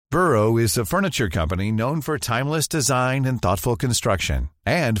Burrow is a furniture company known for timeless design and thoughtful construction,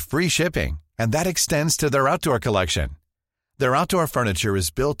 and free shipping, and that extends to their outdoor collection. Their outdoor furniture is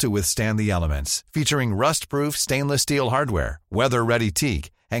built to withstand the elements, featuring rust-proof stainless steel hardware, weather-ready teak,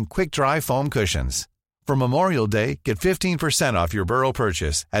 and quick-dry foam cushions. For Memorial Day, get 15% off your Burrow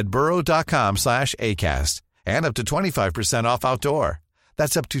purchase at burrow.com/ACAST and up to 25% off outdoor.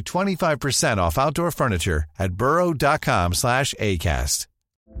 That's up to 25% off outdoor furniture at burrow.com/ACAST.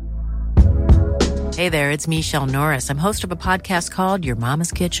 Hey there, it's Michelle Norris. I'm host of a podcast called Your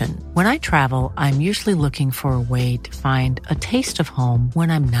Mama's Kitchen. When I travel, I'm usually looking for a way to find a taste of home when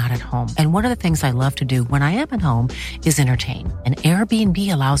I'm not at home. And one of the things I love to do when I am at home is entertain. And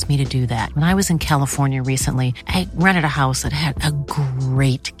Airbnb allows me to do that. When I was in California recently, I rented a house that had a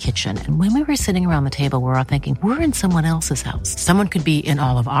great kitchen. And when we were sitting around the table, we were all thinking, we're in someone else's house. Someone could be in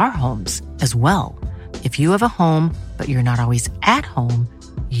all of our homes as well. If you have a home, but you're not always at home,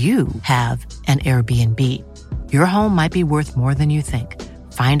 you have an Airbnb. Your home might be worth more than you think.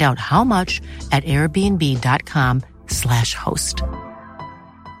 Find out how much at airbnb.com/host.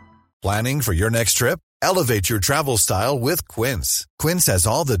 Planning for your next trip? Elevate your travel style with Quince. Quince has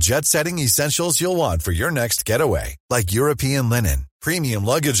all the jet-setting essentials you'll want for your next getaway, like European linen, premium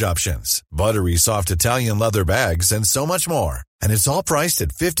luggage options, buttery soft Italian leather bags, and so much more. And it's all priced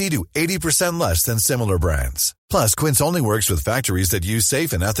at 50 to 80% less than similar brands. Plus, Quince only works with factories that use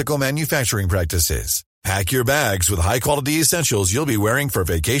safe and ethical manufacturing practices. Pack your bags with high-quality essentials you'll be wearing for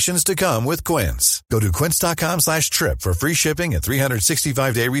vacations to come with Quince. Go to quince.com/trip for free shipping and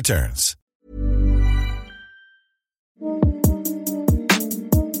 365-day returns.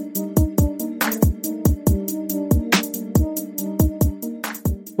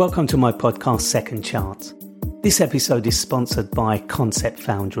 Welcome to my podcast, Second Chance. This episode is sponsored by Concept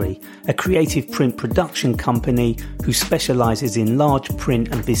Foundry, a creative print production company who specialises in large print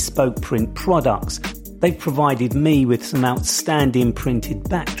and bespoke print products. They've provided me with some outstanding printed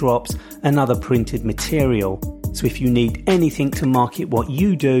backdrops and other printed material. So if you need anything to market what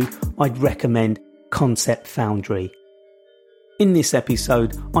you do, I'd recommend Concept Foundry. In this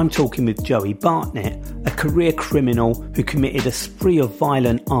episode, I'm talking with Joey Bartnett, a career criminal who committed a spree of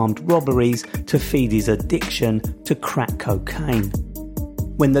violent armed robberies to feed his addiction to crack cocaine.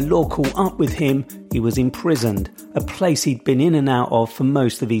 When the law caught up with him, he was imprisoned, a place he'd been in and out of for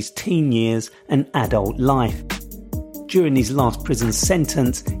most of his teen years and adult life. During his last prison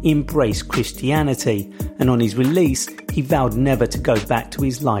sentence, he embraced Christianity, and on his release, he vowed never to go back to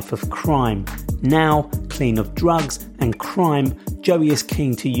his life of crime. Now, clean of drugs and crime, Joey is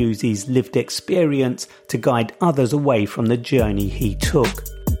keen to use his lived experience to guide others away from the journey he took.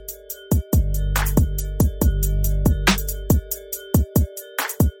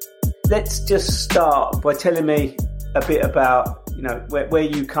 Let's just start by telling me a bit about, where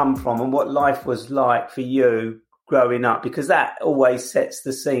you come from and what life was like for you growing up, because that always sets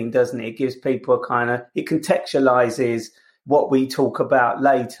the scene, doesn't it? It gives people it contextualizes what we talk about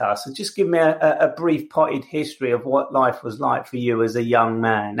later. So just give me a brief potted history of what life was like for you as a young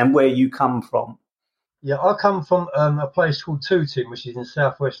man and where you come from. Yeah, I come from a place called Tooting, which is in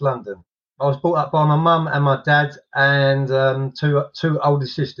southwest London. I was brought up by my mum and my dad and two older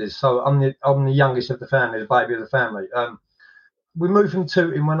sisters. So I'm the youngest of the family, the baby of the family. We moved from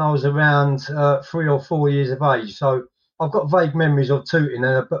Tooting when I was around 3 or 4 years of age. So I've got vague memories of Tooting,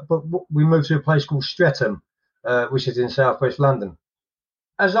 but we moved to a place called Streatham, which is in southwest London.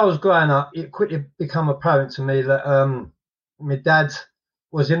 As I was growing up, it quickly became apparent to me that my dad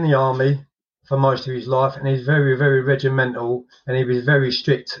was in the army for most of his life, and he's very, very regimental, and he was very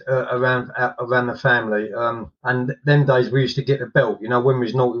strict around the family. And them days we used to get the belt. When we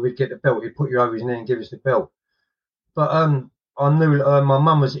was naughty, we'd get the belt. He'd put you over his knee and give us the belt. But I knew my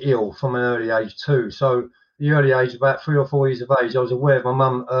mum was ill from an early age too. So the early age, about 3 or 4 years of age, I was aware of my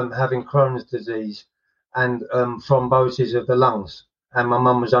mum having Crohn's disease and thrombosis of the lungs. And my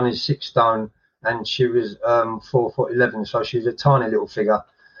mum was only 6 stone, and she was 4'11", so she was a tiny little figure.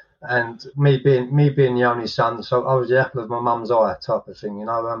 And me being the only son, so I was the apple of my mum's eye type of thing, And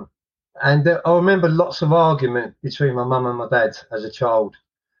I remember lots of argument between my mum and my dad as a child.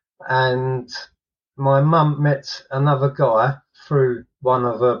 And my mum met another guy through one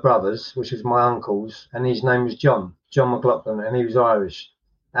of her brothers, which was my uncle's, and his name was John McLaughlin, and he was Irish.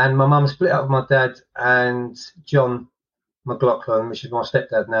 And my mum split up with my dad, and John McLaughlin, which is my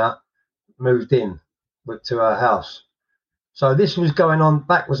stepdad now, moved in to our house. So this was going on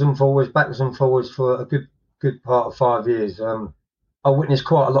backwards and forwards for a good part of 5 years. I witnessed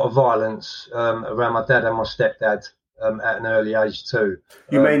quite a lot of violence around my dad and my stepdad at an early age too.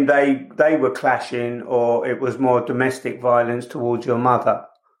 You mean they were clashing, or it was more domestic violence towards your mother?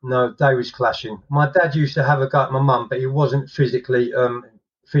 No, they was clashing. My dad used to have a go at my mum, but he wasn't physically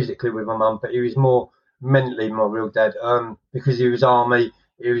with my mum, but he was more mentally my real dad. Because he was army,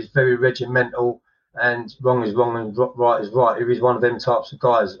 he was very regimental, and wrong is wrong and right is right. He was one of them types of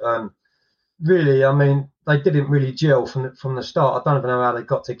guys. Really, I mean, they didn't really gel from the start. I don't even know how they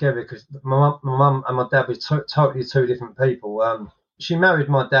got together because my mum and my dad were totally two different people. She married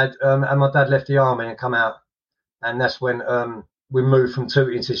my dad, and my dad left the army and come out, and that's when we moved from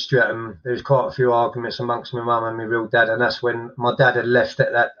Tooting to Streatham. There was quite a few arguments amongst my mum and my real dad, and that's when my dad had left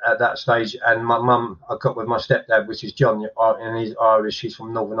at that stage, and my mum, I got with my stepdad, which is John, and he's Irish. She's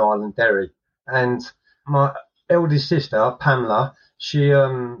from Northern Ireland, Derry, and my eldest sister Pamela. She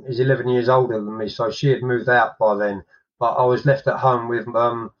is 11 years older than me, so she had moved out by then. But I was left at home with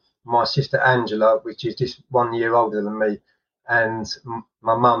my sister Angela, which is just 1 year older than me, and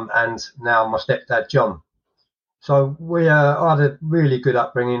my mum, and now my stepdad John. So I had a really good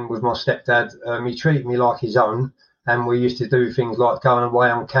upbringing with my stepdad. He treated me like his own, and we used to do things like going away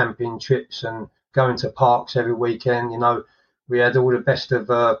on camping trips and going to parks every weekend. You know, we had all the best of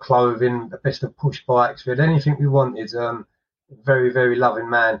clothing, the best of push bikes. We had anything we wanted. Very, very loving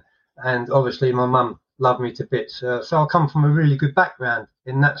man. And obviously my mum loved me to bits. So I come from a really good background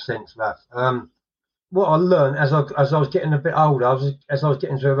in that sense, Raf. What I learned as I was getting a bit older, as I was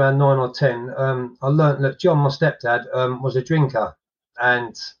getting to around 9 or 10, I learned that John, my stepdad, was a drinker.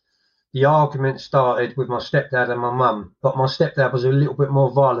 And the argument started with my stepdad and my mum. But my stepdad was a little bit more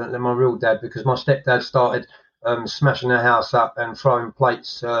violent than my real dad because my stepdad started smashing the house up and throwing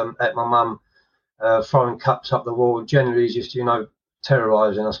plates at my mum. Throwing cups up the wall, generally just,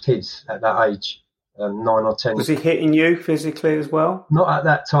 terrorising us kids at that age, 9 or 10. Was he hitting you physically as well? Not at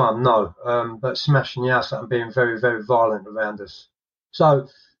that time, no, but smashing the house up and being very, very violent around us. So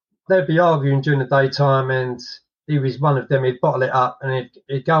they'd be arguing during the daytime, and he was one of them. He'd bottle it up and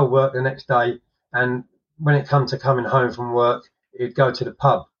he'd go work the next day, and when it come to coming home from work, he'd go to the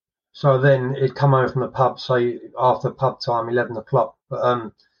pub. So then he'd come home from the pub, say after pub time, 11 o'clock.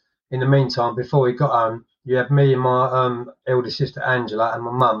 But in the meantime, before we got home, you had me and my eldest sister Angela and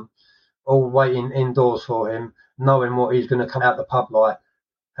my mum all waiting indoors for him, knowing what he's going to come out the pub like.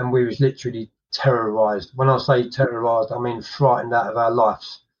 And we was literally terrorised. When I say terrorised, I mean frightened out of our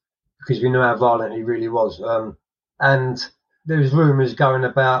lives because we knew how violent he really was. And there was rumours going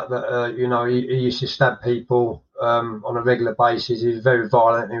about that, he used to stab people on a regular basis. He was very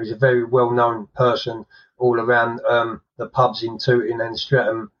violent. He was a very well-known person all around the pubs in Tooting and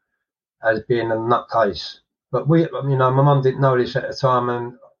Streatham as being a nutcase. But my mum didn't know this at the time,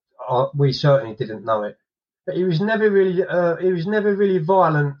 and we certainly didn't know it. But he was never really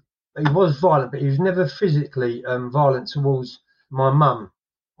violent. He was violent, but he was never physically violent towards my mum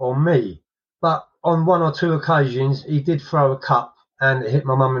or me. But on one or two occasions, he did throw a cup and it hit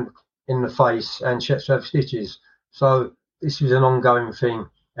my mum in the face, and she had to have stitches. So this was an ongoing thing.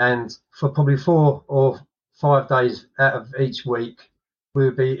 And for probably 4 or 5 days out of each week, we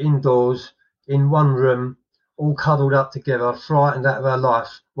would be indoors in one room, all cuddled up together, frightened out of our life,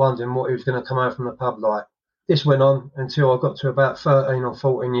 wondering what he was going to come out from the pub like. This went on until I got to about 13 or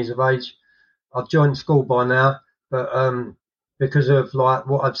 14 years of age. I'd joined school by now, but because of like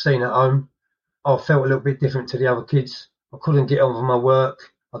what I'd seen at home, I felt a little bit different to the other kids. I couldn't get on with my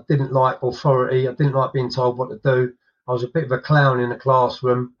work. I didn't like authority. I didn't like being told what to do. I was a bit of a clown in the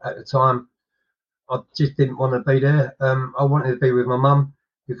classroom at the time. I just didn't want to be there. I wanted to be with my mum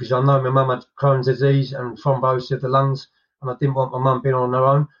because I know my mum had Crohn's disease and thrombosis of the lungs, and I didn't want my mum being on her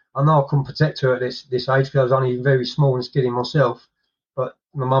own. I know I couldn't protect her at this age because I was only very small and skinny myself, but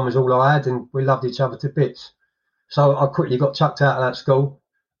my mum was all I had, and we loved each other to bits. So I quickly got chucked out of that school,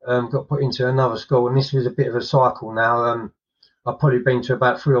 got put into another school, and this was a bit of a cycle now. I've probably been to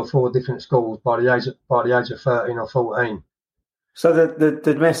about 3 or 4 different schools by the age of 13 or 14. So the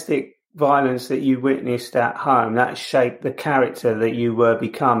domestic violence that you witnessed at home, that shaped the character that you were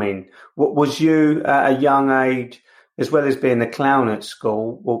becoming. What was you at a young age, as well as being the clown at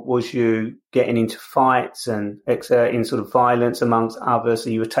school, what was you getting into fights and exerting sort of violence amongst others? So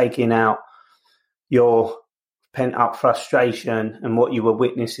you were taking out your pent up frustration and what you were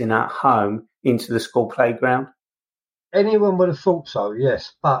witnessing at home into the school playground? Anyone would have thought so,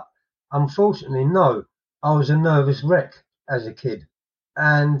 yes, but unfortunately, no. I was a nervous wreck as a kid.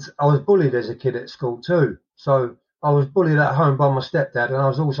 And I was bullied as a kid at school too. So I was bullied at home by my stepdad, and I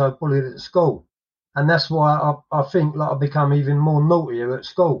was also bullied at school. And that's why I think like I become even more naughtier at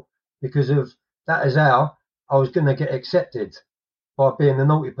school, because of that is how I was going to get accepted, by being the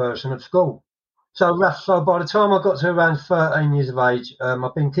naughty person at school. So by the time I got to around 13 years of age,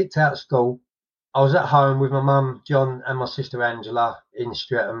 I've been kicked out of school. I was at home with my mum, John, and my sister Angela in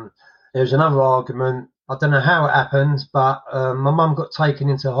Streatham. There was another argument. I don't know how it happened, but my mum got taken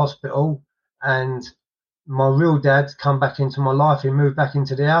into hospital, and my real dad come back into my life. He moved back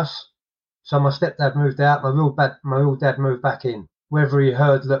into the house. So my stepdad moved out. My real dad moved back in. Whether he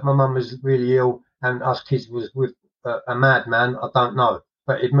heard that my mum was really ill and us kids was with a madman, I don't know.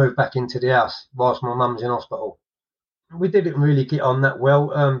 But he'd moved back into the house whilst my mum was in hospital. We didn't really get on that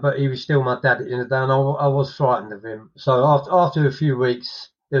well, but he was still my dad at the end of the day, and I was frightened of him. So after a few weeks,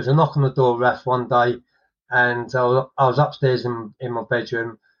 there was a knock on the door, Raph, one day, and I was upstairs in my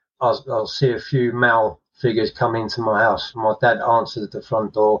bedroom. I'll see a few male figures come into my house. My dad answered the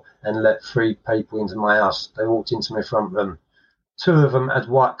front door and let 3 people into my house. They walked into my front room. 2 of them had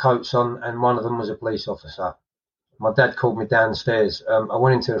white coats on, and one of them was a police officer. My dad called me downstairs. I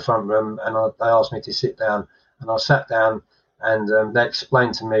went into the front room, and they asked me to sit down. And I sat down, and they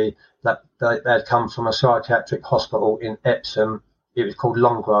explained to me that they had come from a psychiatric hospital in Epsom. It was called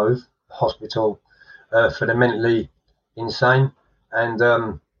Longgrove Hospital for the mentally insane,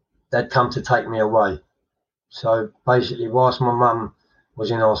 and they'd come to take me away. So basically, whilst my mum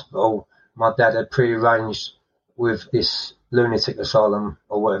was in hospital, my dad had pre-arranged with this lunatic asylum,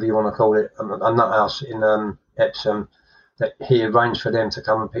 or whatever you want to call it, a nut house in Epsom, that he arranged for them to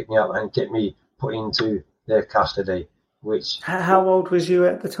come and pick me up and get me put into their custody. Which, how old was you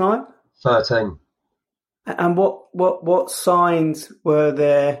at the time? 13. And what signs were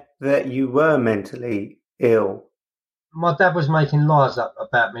there that you were mentally ill? My dad was making lies up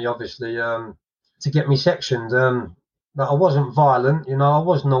about me, obviously, to get me sectioned. But I wasn't violent, I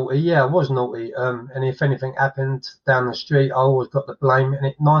was naughty. Yeah, I was naughty. And if anything happened down the street, I always got the blame.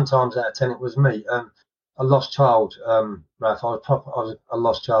 And 9 times out of 10, it was me. A lost child, Raph. I was a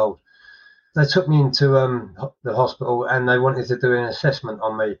lost child. They took me into the hospital, and they wanted to do an assessment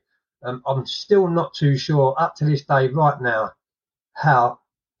on me. I'm still not too sure, up to this day, right now, how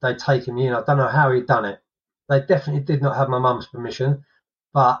they'd taken me in. I don't know how he'd done it. They definitely did not have my mum's permission,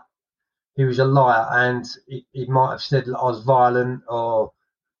 but he was a liar, and he might have said that I was violent, or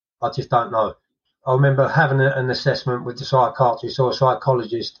I just don't know. I remember having an assessment with the psychiatrist or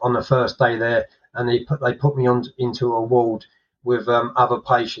psychologist on the first day there, and they put me into a ward with other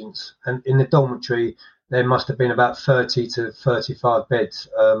patients. And in the dormitory, there must have been about 30 to 35 beds,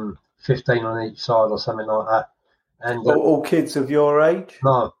 15 on each side or something like that. And all kids of your age?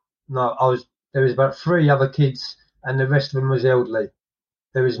 No. There was about 3 other kids, and the rest of them was elderly.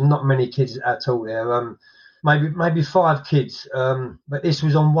 There was not many kids at all there. Maybe 5 kids, but this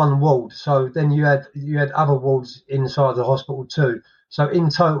was on one ward. So then you had other wards inside the hospital too. So in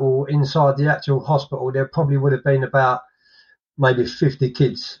total, inside the actual hospital, there probably would have been about maybe 50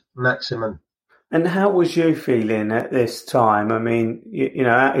 kids maximum. And how was you feeling at this time? I mean,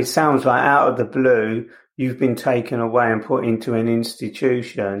 it sounds like out of the blue, you've been taken away and put into an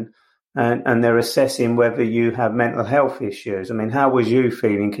institution, and they're assessing whether you have mental health issues. I mean, how was you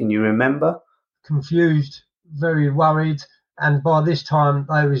feeling? Can you remember? Confused, very worried. And by this time,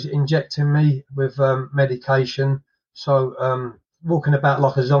 they was injecting me with medication. So walking about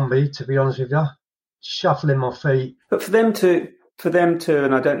like a zombie, to be honest with you, shuffling my feet. But for them to,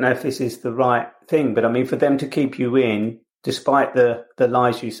 and I don't know if this is the right thing, but I mean, for them to keep you in, despite the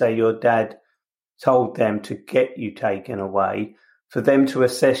lies you say your dad told them to get you taken away, for them to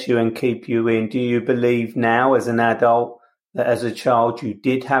assess you and keep you in, do you believe now as an adult that as a child you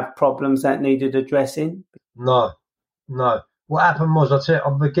did have problems that needed addressing? No. What happened was,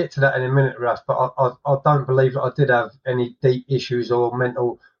 I'll get to that in a minute, Raph, but I don't believe that I did have any deep issues or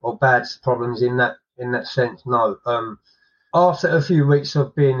mental or bad problems in that sense, no. After a few weeks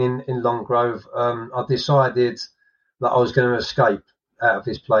of being in Longgrove, I decided that I was going to escape out of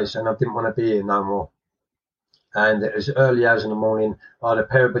this place, and I didn't want to be here no more. And it was early hours in the morning. I had a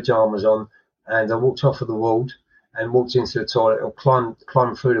pair of pajamas on, and I walked off of the ward and walked into the toilet, or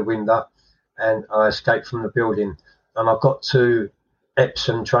climbed through the window, and I escaped from the building. And I got to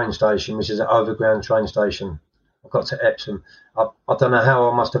Epsom train station, which is an overground train station. I got to Epsom. I don't know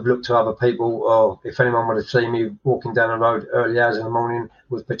how I must have looked to other people, or if anyone would have seen me walking down the road early hours in the morning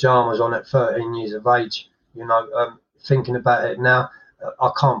with pajamas on at 13 years of age. Thinking about it now,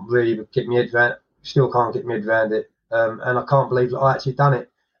 I can't really get my head around it. Still can't get my head around it. And I can't believe that I actually done it.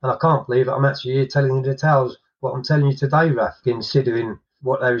 And I can't believe that I'm actually here telling you the tales, what I'm telling you today, Raph, considering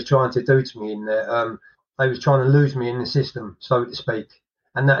what they was trying to do to me in there. They was trying to lose me in the system, so to speak.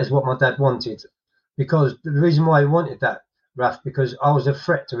 And that is what my dad wanted. Because the reason why he wanted that, Raph, because I was a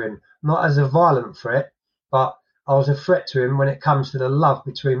threat to him. Not as a violent threat, but I was a threat to him when it comes to the love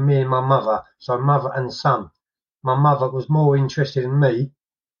between me and my mother. So mother and son. My mother was more interested in me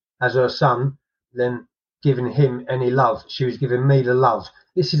as her son than giving him any love. She was giving me the love.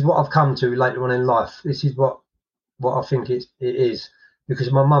 This is what I've come to later on in life. This is what I think it is,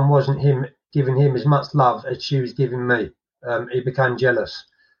 because my mum wasn't giving him as much love as she was giving me. He became jealous.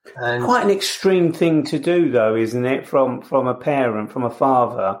 And quite an extreme thing to do, though, isn't it, from a parent, from a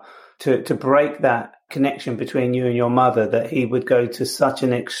father, to break that connection between you and your mother, that he would go to such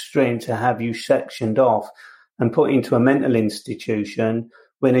an extreme to have you sectioned off and put into a mental institution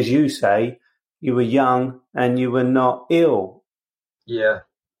when, as you say, you were young and you were not ill. Yeah,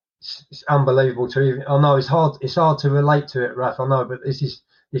 it's unbelievable to even. I know it's hard to relate to it, Raph. I know, but this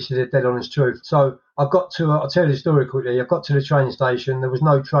is a dead honest truth. So I'll tell you the story quickly. I got to the train station. There was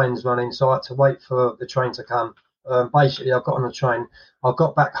no trains running, so I had to wait for the train to come. Basically, I got on the train. I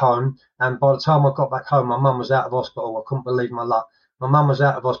got back home, and by the time I got back home, my mum was out of hospital. I couldn't believe my luck. My mum was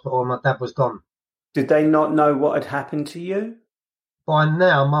out of hospital, and my dad was gone. Did they not know what had happened to you? By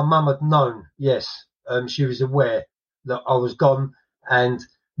now, my mum had known, yes. She was aware that I was gone, and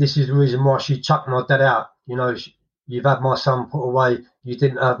this is the reason why she chucked my dad out. You know, you've had my son put away. You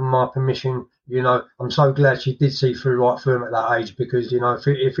didn't have my permission. You know, I'm so glad she did see right through him at that age, because, you know, if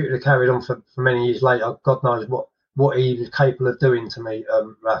it had carried on for many years later, God knows what he was capable of doing to me,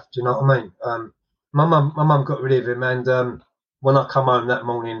 Raph. Do you know what I mean? My mum got rid of him, and when I come home that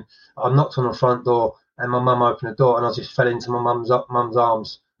morning, I knocked on the front door, and my mum opened the door, and I just fell into my mum's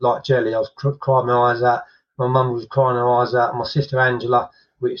arms like jelly. I was crying my eyes out. My mum was crying her eyes out. And my sister Angela,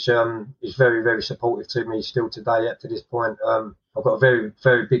 which is very, very supportive to me still today up to this point. I've got a very,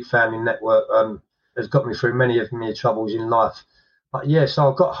 very big family network. Has got me through many of my troubles in life. But yeah,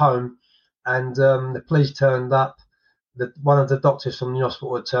 so I got home, and the police turned up. One of the doctors from the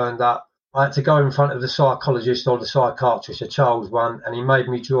hospital had turned up. I had to go in front of the psychologist or the psychiatrist, a child's one, and he made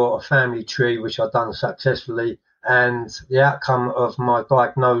me draw a family tree, which I'd done successfully. And the outcome of my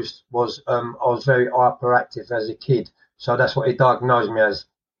diagnosis was I was very hyperactive as a kid. So that's what he diagnosed me as,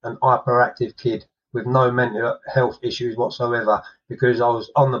 an hyperactive kid with no mental health issues whatsoever, because I was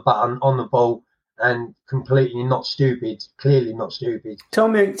on the button, on the ball, and completely not stupid, clearly not stupid. Tell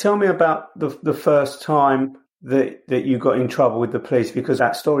me about the first time that you got in trouble with the police, because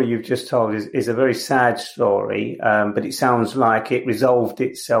that story you've just told is a very sad story, but it sounds like it resolved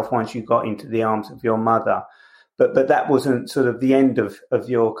itself once you got into the arms of your mother. But that wasn't sort of the end of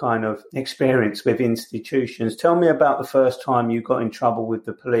your kind of experience with institutions. Tell me about the first time you got in trouble with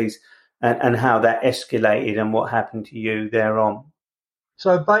the police and how that escalated and what happened to you thereon.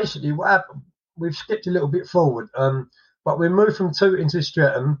 So basically what happened, we've skipped a little bit forward, but we moved from Tooting to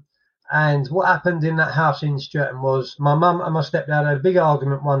Streatham. And what happened in that house in Streatham was my mum and my stepdad had a big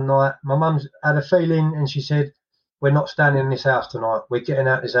argument one night. My mum's had a feeling, and she said, "We're not staying in this house tonight. We're getting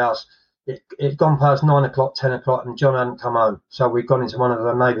out of this house." It'd gone past 9 o'clock, 10 o'clock, and John hadn't come home. So we'd gone into one of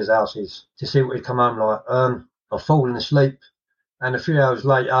the neighbours' houses to see what he'd come home like. I'd fallen asleep, and a few hours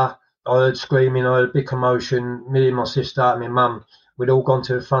later, I heard screaming, I heard a big commotion. Me and my sister and my mum, we'd all gone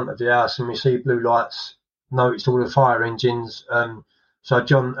to the front of the house, and we see blue lights, noticed all the fire engines. So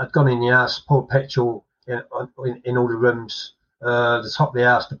John had gone in the house, poured petrol in all the rooms, the top of the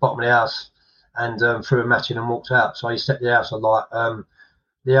house, the bottom of the house, and threw a match in and walked out. So he set the house alight.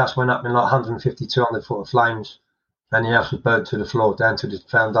 The house went up in like 150, 200 foot of flames, and the house was burnt to the floor, down to the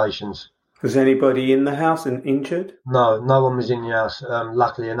foundations. Was anybody in the house and injured? No one was in the house,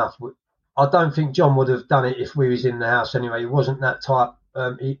 luckily enough. I don't think John would have done it if we was in the house anyway. He wasn't that type.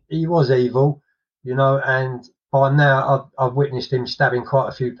 He was evil, you know, and by now I've witnessed him stabbing quite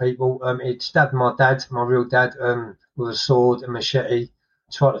a few people. He'd stabbed my dad, my real dad, with a sword and machete,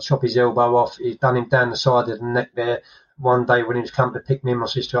 tried to chop his elbow off. He'd done him down the side of the neck there. One day when he was coming to pick me and my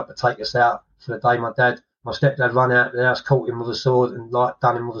sister up to take us out for the day, my stepdad ran out of the house, caught him with a sword and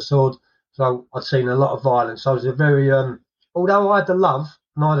done him with a sword. So I'd seen a lot of violence. I was a very, although I had the love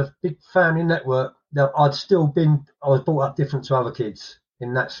and I had a big family network, I was brought up different to other kids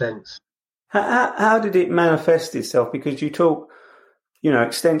in that sense. How did it manifest itself? Because you talk,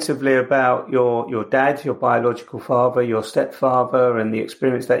 extensively about your dad, your biological father, your stepfather, and the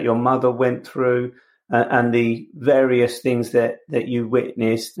experience that your mother went through, and the various things that you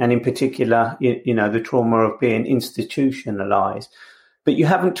witnessed, and in particular, the trauma of being institutionalized. But you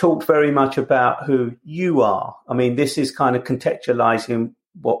haven't talked very much about who you are. I mean, this is kind of contextualizing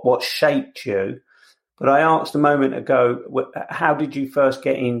what shaped you. But I asked a moment ago, how did you first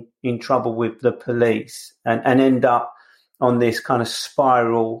get in trouble with the police and end up on this kind of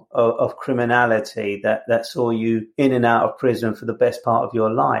spiral of criminality that saw you in and out of prison for the best part of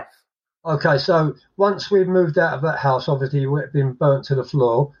your life? Okay, so once we moved out of that house, obviously we'd been burnt to the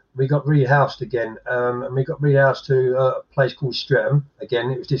floor. We got rehoused again, and we got rehoused to a place called Streatham.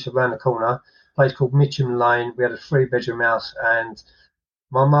 Again, it was just around the corner. place called Mitcham Lane. We had a 3-bedroom house, and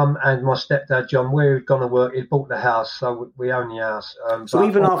my mum and my stepdad, John, where he'd gone to work, he'd bought the house, so we owned the house. So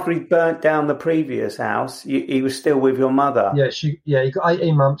even after he burnt down the previous house, he was still with your mother? Yeah, he got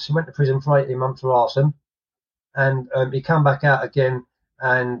 18 months. He went to prison for 18 months for arson. And he came back out again,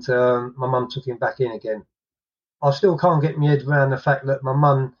 and my mum took him back in again. I still can't get my head around the fact that my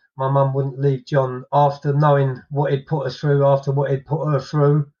mum wouldn't leave John after knowing what he'd put us through, after what he'd put her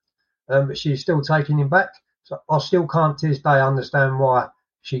through. But she's still taking him back. So I still can't to this day understand why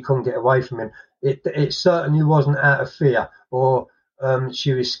she couldn't get away from him. It certainly wasn't out of fear, or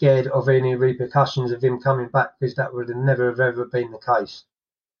she was scared of any repercussions of him coming back, because that would have never have ever been the case.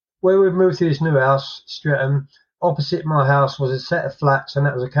 Where we've moved to this new house, Streatham, opposite my house was a set of flats, and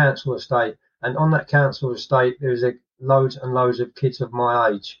that was a council estate. And on that council estate, there was loads and loads of kids of my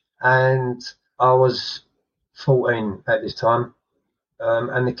age. And I was 14 at this time.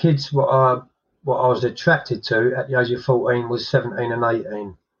 And the kids, what I was attracted to at the age of 14 was 17 and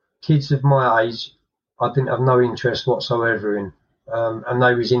 18. Kids of my age, I didn't have no interest whatsoever in. And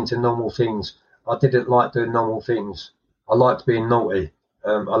they was into normal things. I didn't like doing normal things. I liked being naughty.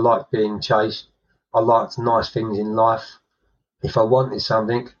 I liked being chased. I liked nice things in life. If I wanted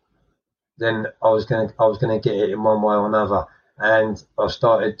something, then I was gonna get it in one way or another. And I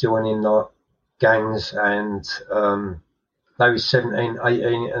started joining like gangs, and they were 17,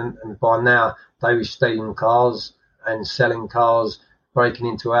 18, and by now they were stealing cars and selling cars, breaking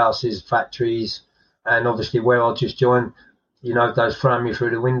into houses, factories, and obviously where I just joined, they was throwing me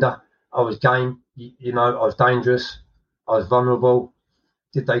through the window. I was game, I was dangerous, I was vulnerable.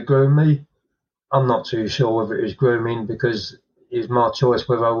 Did they groom me? I'm not too sure whether it was grooming, because it was my choice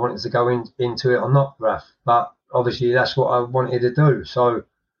whether I wanted to go into it or not, Raf. But obviously that's what I wanted to do. So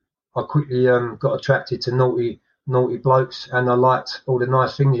I quickly got attracted to naughty blokes, and I liked all the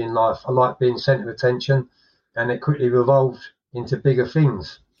nice things in life. I liked being centre of attention, and it quickly revolved into bigger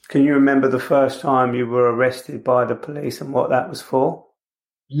things. Can you remember the first time you were arrested by the police and what that was for?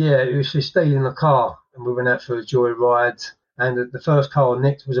 Yeah, it was for stealing a car, and we went out for a joyride. And the first car I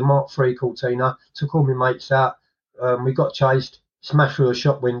nicked was a Mark III Cortina. Took all my mates out. We got chased, smashed through a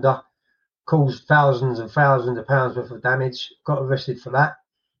shop window, caused thousands and thousands of pounds worth of damage. Got arrested for that.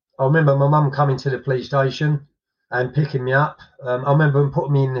 I remember my mum coming to the police station and picking me up. I remember them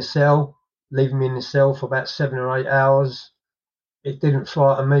putting me in the cell, leaving me in the cell for about 7 or 8 hours. It didn't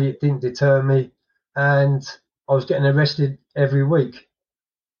frighten me. It didn't deter me. And I was getting arrested every week,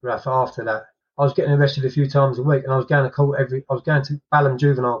 Raf, after that. I was getting arrested a few times a week, and I was going to Balham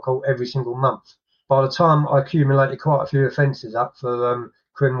Juvenile Court every single month. By the time I accumulated quite a few offences up for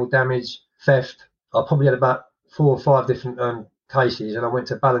criminal damage, theft, I probably had about 4 or 5 different cases, and I went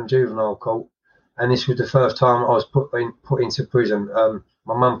to Balham Juvenile Court, and this was the first time I was put into prison.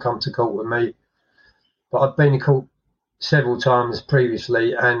 My mum come to court with me, but I'd been in court several times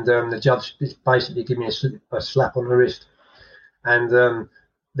previously, and the judge basically gave me a slap on the wrist, and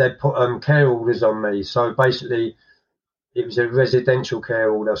they'd put care orders on me. So basically, it was a residential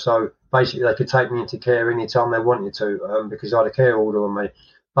care order. So basically, they could take me into care anytime they wanted to, because I had a care order on me.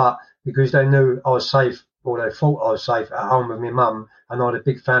 But because they knew I was safe, or they thought I was safe at home with my mum, and I had a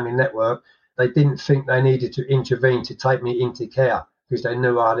big family network, they didn't think they needed to intervene to take me into care, because they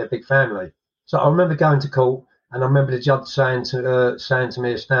knew I had a big family. So I remember going to court, and I remember the judge saying to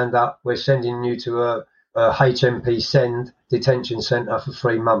me, stand up, we're sending you to a HMP Send detention centre for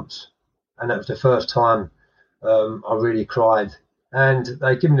 3 months. And that was the first time I really cried. And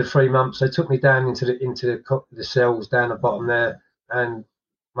they gave me the 3 months. They took me down into the cells down the bottom there, and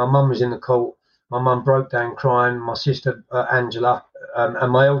my mum was in the court. My mum broke down crying, my sister Angela,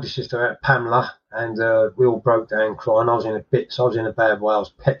 and my older sister Pamela, and we all broke down crying. I was in a bad way. I was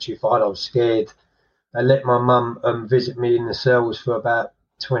petrified. I was scared. They let my mum visit me in the cells for about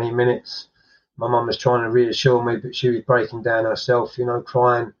 20 minutes. My mum was trying to reassure me, but she was breaking down herself,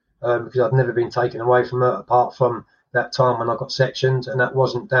 crying, because I'd never been taken away from her, apart from that time when I got sectioned, and that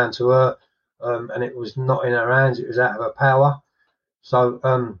wasn't down to her, and it was not in her hands, it was out of her power. So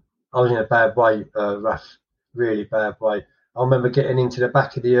I was in a bad way, Raf, really bad way. I remember getting into the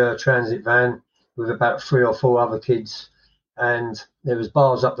back of the transit van with about 3 or 4 other kids, and there was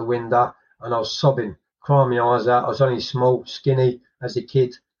bars up the window, and I was sobbing, crying my eyes out. I was only small, skinny as a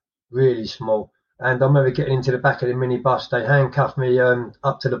kid, really small. And I remember getting into the back of the minibus. They handcuffed me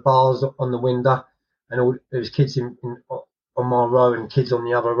up to the bars on the window, and there was kids on my row and kids on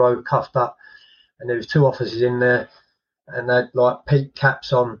the other row cuffed up, and there was 2 officers in there, and they had like peak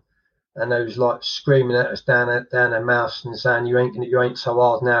caps on, and they was like screaming at us down their mouths and saying, you ain't so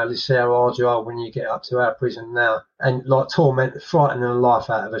hard now, let's see how hard you are when you get up to our prison now, and like frightening the life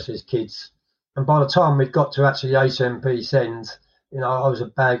out of us as kids. And by the time we'd got to actually HMP Send, I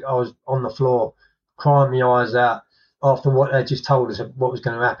was on the floor, crying my eyes out after what they just told us of what was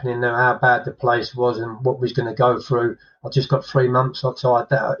going to happen in there, how bad the place was and what we was going to go through. I just got 3 months outside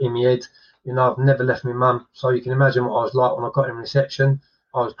that in my head. I've never left my mum, so you can imagine what I was like when I got in reception.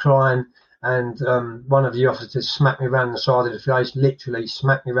 I was crying, and one of the officers smacked me around the side of the face, literally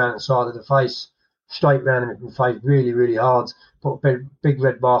smacked me around the side of the face, straight round in my face, really, really hard, put a big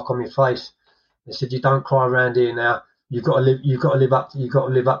red mark on my face. They said, "You don't cry around here now. You've got to live up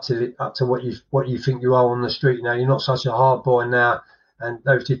to what you think you are on the street now. You're not such a hard boy now." And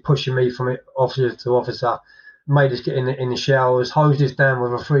they were just pushing me from officer to officer, made us get in the showers, hosed us down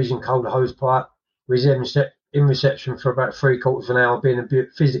with a freezing cold hose pipe. We was in reception for about 3/4 of an hour, being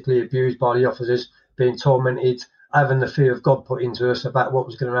physically abused by the officers, being tormented, having the fear of God put into us about what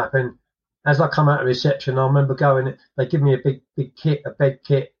was going to happen. As I come out of reception, I remember they give me a big kit, a bed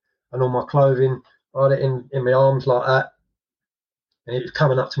kit, and all my clothing. I had it in my arms like that, and it was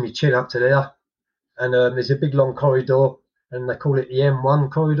coming up to my chin, up to there. And there's a big long corridor, and they call it the M1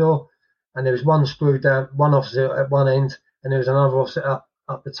 corridor. And there was one screw down, one officer at one end, and there was another officer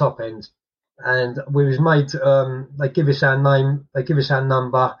up the top end. And we was made, they give us our name, they give us our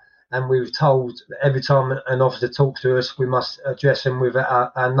number, and we were told that every time an officer talks to us, we must address him with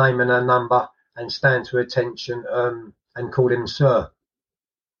our name and our number and stand to attention and call him sir.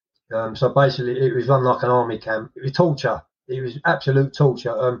 So basically, it was run like an army camp. It was torture. It was absolute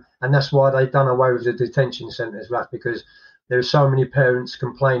torture. And that's why they done away with the detention centres, Raf, because there were so many parents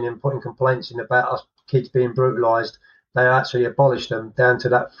complaining, putting complaints in about us kids being brutalised. They actually abolished them down to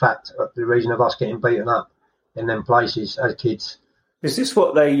that fact, the reason of us getting beaten up in them places as kids. Is this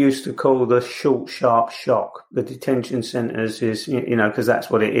what they used to call the short, sharp shock? The detention centres is, because that's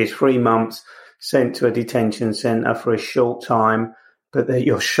what it is. 3 months sent to a detention centre for a short time, but that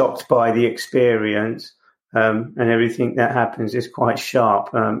you're shocked by the experience, and everything that happens is quite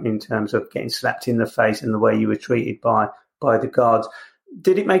sharp in terms of getting slapped in the face and the way you were treated by the guards.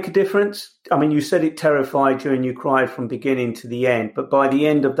 Did it make a difference? I mean, you said it terrified you and you cried from beginning to the end, but by the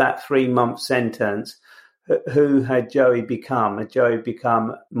end of that 3-month sentence, who had Joey become? Had Joey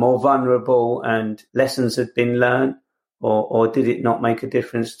become more vulnerable and lessons had been learned, or did it not make a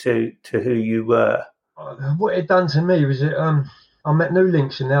difference to who you were? What it done to me was that I met new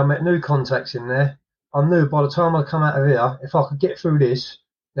links in there, I met new contacts in there. I knew by the time I come out of here, if I could get through this,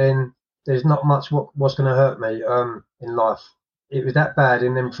 then there's not much what's going to hurt me in life. It was that bad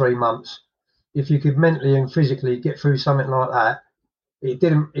in them 3 months. If you could mentally and physically get through something like that, it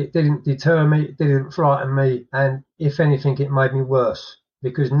didn't deter me, it didn't frighten me, and if anything, it made me worse.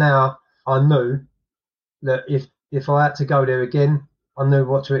 Because now I knew that if I had to go there again, I knew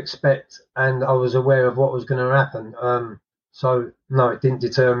what to expect, and I was aware of what was going to happen. So, no, it didn't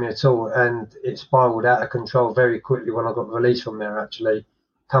deter me at all, and it spiralled out of control very quickly when I got released from there, actually.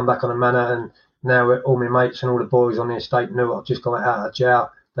 Come back on the manor, and now all my mates and all the boys on the estate knew I'd just got out of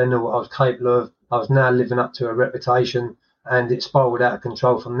jail. They knew what I was capable of. I was now living up to a reputation, and it spiralled out of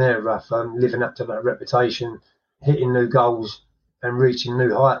control from there, Raf. Living up to that reputation, hitting new goals and reaching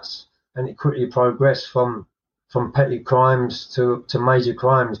new heights. And it quickly progressed from petty crimes to major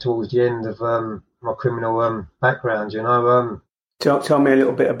crimes towards the end of my criminal background, Tell me a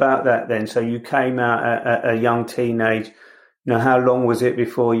little bit about that then. So you came out at a young teenage. How long was it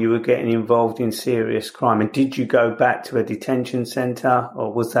before you were getting involved in serious crime? And did you go back to a detention centre,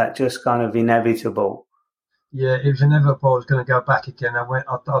 or was that just kind of inevitable? Yeah, it was inevitable. I was going to go back again.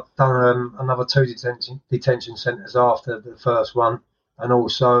 I'd done another 2 detention centres after the first one, and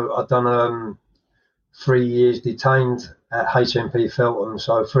also I'd done 3 years detained at HMP Feltham.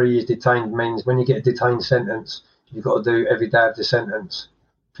 So 3 years detained means when you get a detained sentence, you've got to do every day of the sentence.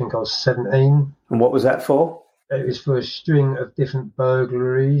 I think I was 17. And what was that for? It was for a string of different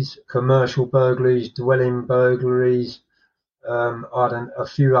burglaries, commercial burglaries, dwelling burglaries. I had a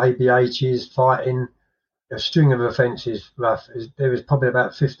few ABHs, fighting, a string of offences, Raf. There was probably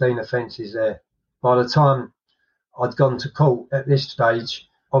about 15 offences there. By the time I'd gone to court at this stage,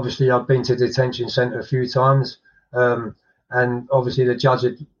 obviously I'd been to detention centre a few times, and obviously the judge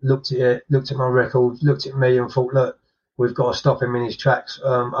had looked at my record, looked at me and thought, look, we've got to stop him in his tracks,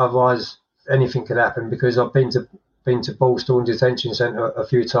 otherwise anything could happen, because I've been to Ballstorm Detention Centre a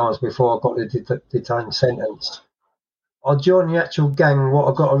few times before I got the detained sentence. I joined the actual gang,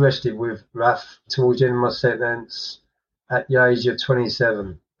 what I got arrested with, Raf, towards the end of my sentence at the age of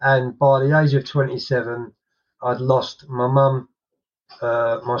 27. And by the age of 27, I'd lost my mum,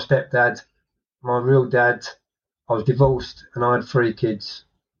 my stepdad, my real dad. I was divorced and I had 3 kids.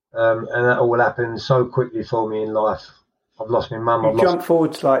 And that all happened so quickly for me in life. I've lost my mum. You jump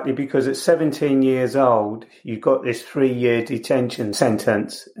forward slightly because at 17 years old, you got this 3-year detention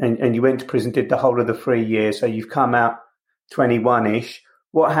sentence and you went to prison, did the whole of the 3 years. So you've come out 21-ish.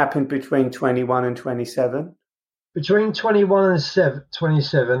 What happened between 21 and 27? Between 21 and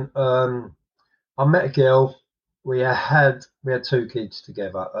 27, I met a girl. We had 2 kids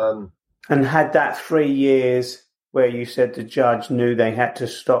together. And had that 3 years where you said the judge knew they had to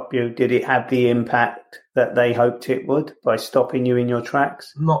stop you, did it have the impact that they hoped it would by stopping you in your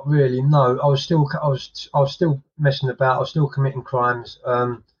tracks? Not really, no. I was still messing about. I was still committing crimes.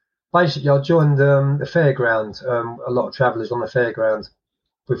 Basically, I joined the fairground. A lot of travellers on the fairground.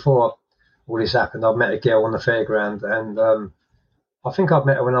 Before all this happened, I met a girl on the fairground, and I think I'd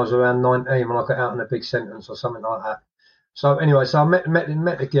met her when I was around 19, when I got out on a big sentence or something like that. So anyway, I met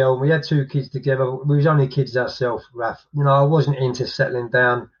the girl. We had 2 kids together. We was only kids ourselves, Raf. You know, I wasn't into settling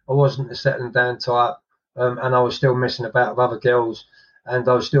down. I wasn't a settling down type, and I was still messing about with other girls, and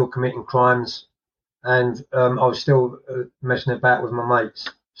I was still committing crimes, and I was still messing about with my mates.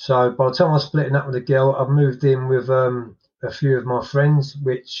 So by the time I was splitting up with the girl, I've moved in with a few of my friends,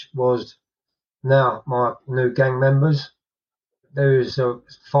 which was now my new gang members. There was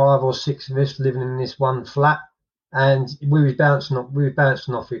 5 or 6 of us living in this one flat. And we were bouncing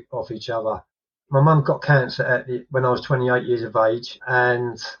off each other. My mum got cancer when I was 28 years of age,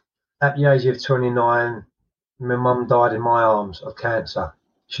 and at the age of 29, my mum died in my arms of cancer.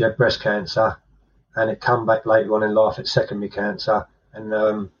 She had breast cancer, and it came back later on in life at secondary cancer. And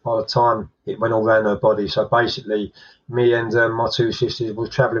by the time it went all around her body, so basically, me and my 2 sisters were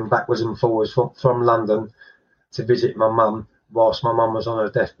travelling backwards and forwards from London to visit my mum, whilst my mum was on her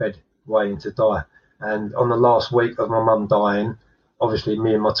deathbed waiting to die. And on the last week of my mum dying, obviously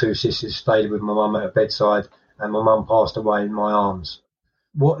me and my 2 sisters stayed with my mum at her bedside, and my mum passed away in my arms.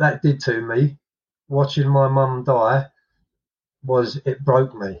 What that did to me, watching my mum die, was it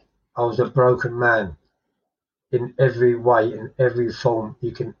broke me. I was a broken man in every way, in every form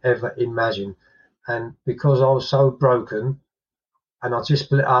you can ever imagine. And because I was so broken, and I just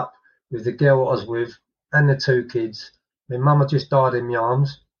split up with the girl I was with and the 2 kids, my mum had just died in my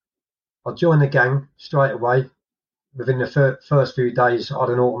arms. I joined the gang straight away. Within the first few days, I had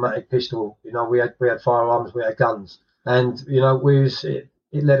an automatic pistol. You know, we had firearms, we had guns, and you know, it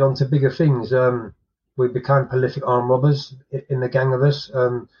led on to bigger things. We became prolific armed robbers in the gang of us,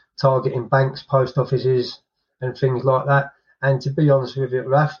 targeting banks, post offices, and things like that. And to be honest with you,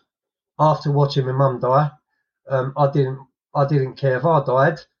 Raf, after watching my mum die, I didn't care if I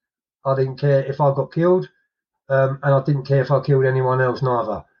died. I didn't care if I got killed, and I didn't care if I killed anyone else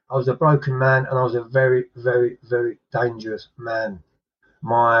neither. I was a broken man, and I was a very, very, very dangerous man.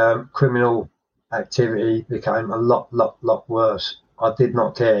 My criminal activity became a lot worse. I did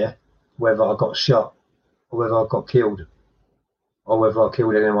not care whether I got shot, or whether I got killed, or whether I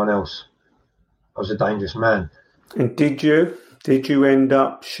killed anyone else. I was a dangerous man. And did you end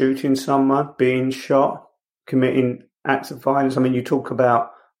up shooting someone, being shot, committing acts of violence? I mean, you talk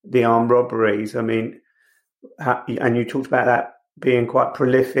about the armed robberies. I mean, and you talked about that being quite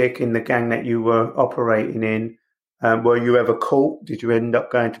prolific in the gang that you were operating in. Were you ever caught? Did you end up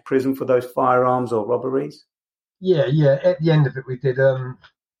going to prison for those firearms or robberies? Yeah. At the end of it, we did.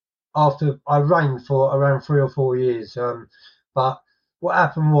 After I reigned for around 3 or 4 years. But what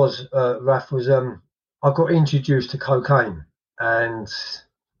happened was, Raf, was I got introduced to cocaine, and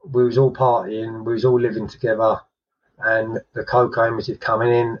we was all partying, we was all living together, and the cocaine was just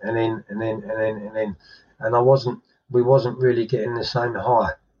coming in and in and in and in and in, and we wasn't really getting the same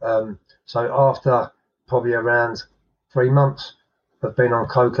high. So after probably around 3 months of being on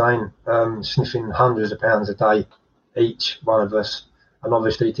cocaine, sniffing hundreds of pounds a day, each one of us, and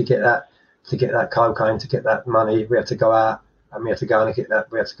obviously to get that cocaine, to get that money, we had to go out and we had to go and get that,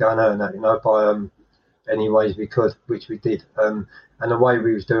 we had to go and earn that, you know, by any ways we could, which we did. And the way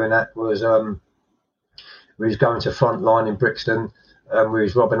we was doing that was we was going to front line in Brixton. We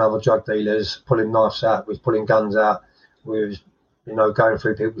was robbing other drug dealers, pulling knives out, we was pulling guns out, we was, you know, going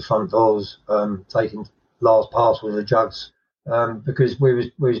through people's front doors, taking large parcels of drugs, because we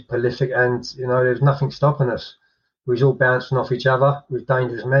was prolific, and you know, there was nothing stopping us. We was all bouncing off each other. We were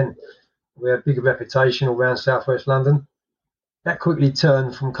dangerous men. We had a big reputation all around southwest London. That quickly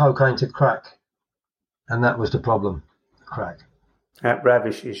turned from cocaine to crack, and that was the problem, crack. That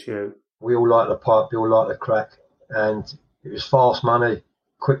ravishes you. We all like the pipe, we all like the crack, and it was fast money,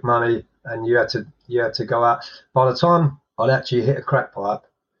 quick money, and you had to go out. By the time I'd actually hit a crack pipe,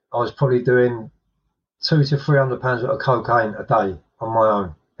 I was probably doing £200 to £300 worth of cocaine a day on my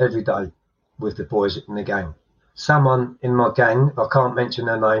own, every day, with the boys in the gang. Someone in my gang, I can't mention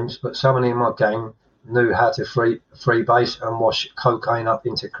their names, but someone in my gang knew how to freebase and wash cocaine up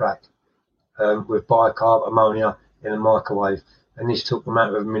into crack with bicarb ammonia in a microwave, and this took a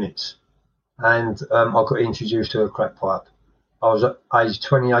matter of minutes. And I got introduced to a crack pipe. I was at age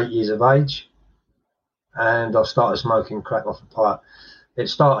 28 years of age, and I started smoking crack off a pipe. It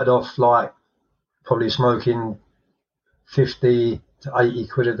started off like probably smoking 50 to 80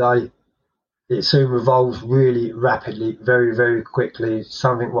 quid a day. It soon revolves really rapidly, very, very quickly.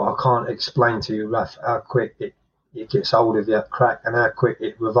 Something what I can't explain to you, Raf, how quick it gets hold of your crack and how quick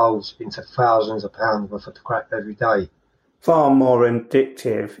it revolves into thousands of pounds worth of crack every day. Far more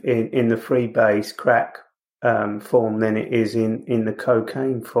addictive in the freebase crack form than it is in the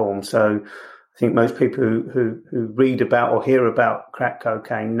cocaine form. So I think most people who read about or hear about crack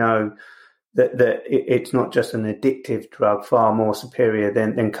cocaine know that it's not just an addictive drug, far more superior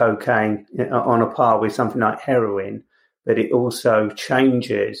than cocaine, on a par with something like heroin, but it also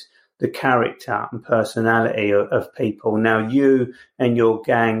changes the character and personality of people. Now, you and your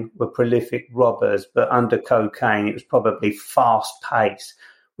gang were prolific robbers, but under cocaine, it was probably fast-paced.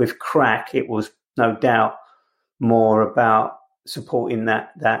 With crack, it was no doubt more about supporting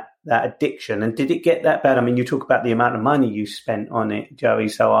that addiction. And did it get that bad? I mean, you talk about the amount of money you spent on it, Joey,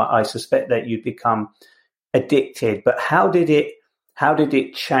 so I suspect that you'd become addicted. But how did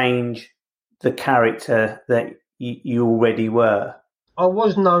it change the character that you already were? I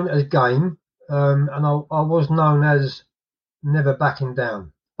was known as game, and I was known as never backing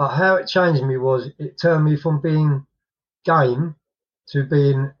down. But how it changed me was it turned me from being game to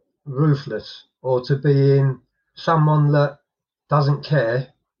being ruthless, or to being someone that doesn't care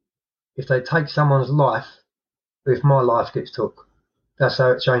if they take someone's life, if my life gets took. That's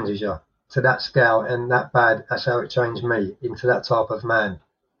how it changes you to that scale and that bad. That's how it changed me into that type of man.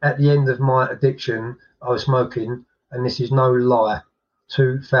 At the end of my addiction, I was smoking, and this is no lie,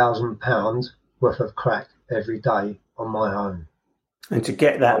 £2,000 worth of crack every day on my own. And to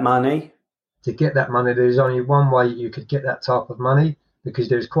get that money? To get that money, there's only one way you could get that type of money, because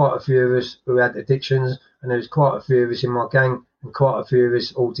there's quite a few of us who had addictions, and there was quite a few of us in my gang, and quite a few of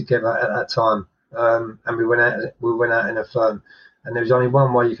us all together at that time. And we went out in a firm, and there was only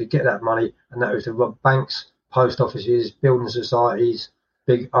one way you could get that money, and that was to rob banks, post offices, building societies,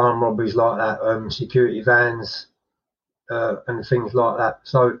 big armed robberies like that, security vans, and things like that.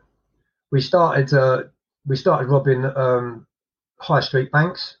 So we started robbing high street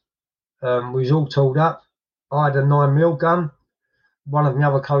banks. We was all tooled up. I had a 9mm gun. One of the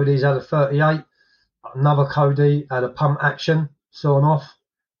other Codys had a 38. Another Cody had a pump action sawn off,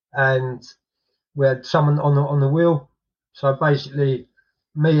 and we had someone on the wheel. So basically,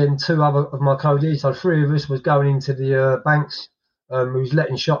 me and two other of my Codys, so three of us, was going into the banks. We was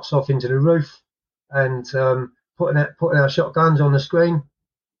letting shots off into the roof, and putting our shotguns on the screen,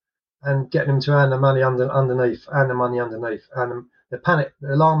 and getting them to hand the money underneath, and the money underneath, and the panic,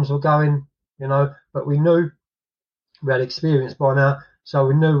 the alarms were going, but we knew we had experience by now, so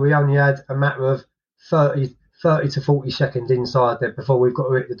we knew we only had a matter of 30 to 40 seconds inside there before we've got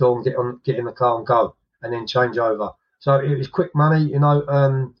to hit the door and get in the car and go, and then change over. So it was quick money,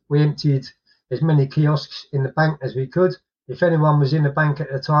 we emptied as many kiosks in the bank as we could. If anyone was in the bank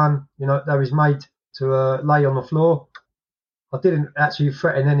at the time, they was made to lay on the floor. I didn't actually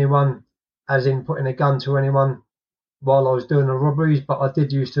threaten anyone, as in putting a gun to anyone while I was doing the robberies, but I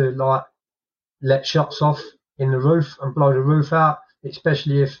did used to let shots off in the roof and blow the roof out,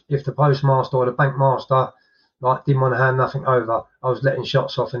 especially if the postmaster or the bank master didn't want to hand nothing over. I was letting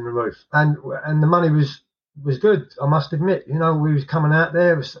shots off in the roof, and the money was good, I must admit. We was coming out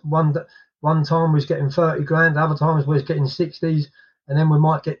there. It was one time we was getting 30 grand, other times we was getting 60s, and then we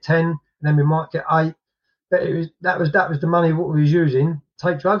might get 10, and then we might get 8. But that was the money what we was using to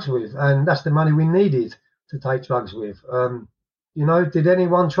take drugs with, and that's the money we needed to take drugs with. Did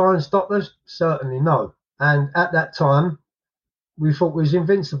anyone try and stop us? Certainly no. And at that time, we thought we was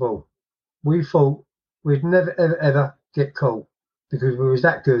invincible. We thought we'd never, ever, ever get caught, because we was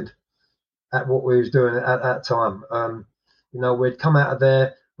that good at what we was doing at that time. We'd come out of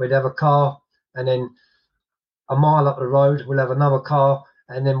there, we'd have a car, and then a mile up the road, we'll have another car,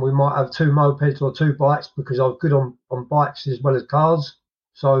 and then we might have 2 mopeds or 2 bikes, because I was good on bikes as well as cars.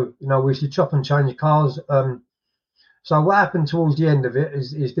 So, we used to chop and change cars. So what happened towards the end of it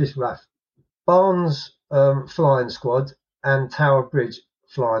is this, Raf. Barnes flying squad and Tower Bridge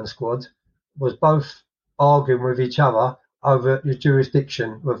flying squad was both arguing with each other over the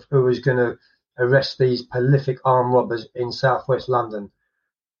jurisdiction of who was going to arrest these prolific armed robbers in southwest London.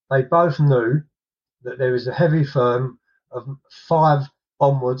 They both knew that there was a heavy firm of 5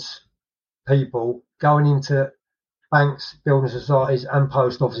 onwards people going into banks, building societies and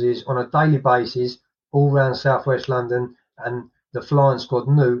post offices on a daily basis, all around southwest London, and the flying squad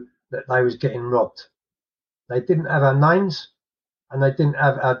knew that they was getting robbed. They didn't have our names, and they didn't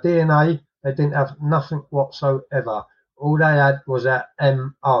have our DNA. They didn't have nothing whatsoever. All they had was our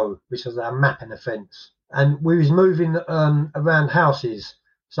MO, which was our mapping offence. And we was moving around houses.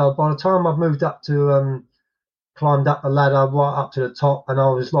 So by the time I'd moved up to, climbed up the ladder right up to the top, and I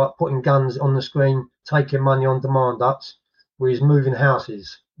was like putting guns on the screen, taking money on demand ups, we was moving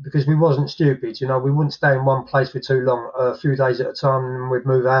houses. Because we wasn't stupid, we wouldn't stay in one place for too long, a few days at a time, and we'd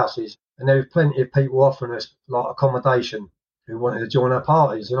move houses. And there was plenty of people offering us like accommodation who wanted to join our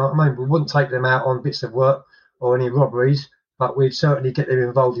parties, you know what I mean? We wouldn't take them out on bits of work or any robberies, but we'd certainly get them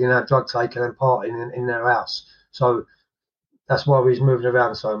involved in our drug taking and partying in their house. So that's why we was moving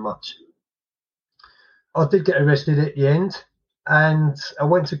around so much. I did get arrested at the end, and I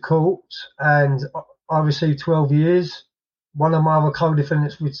went to court, and I received 12 years. One of my other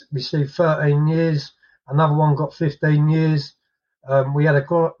co-defendants received 13 years. Another one got 15 years. We had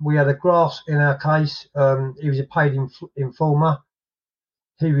a grass in our case. He was a paid informer.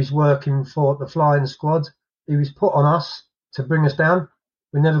 He was working for the flying squad. He was put on us to bring us down.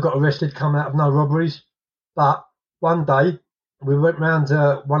 We never got arrested, come out of no robberies. But one day we went round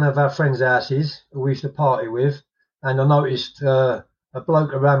to one of our friends' houses who we used to party with, and I noticed a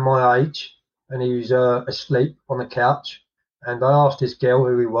bloke around my age, and he was asleep on the couch. And I asked this girl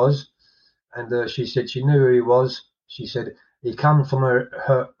who he was, and she said she knew who he was. She said he come from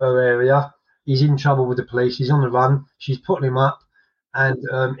her area. He's in trouble with the police. He's on the run. She's putting him up, and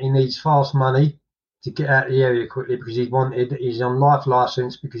he needs fast money to get out of the area quickly because he's on life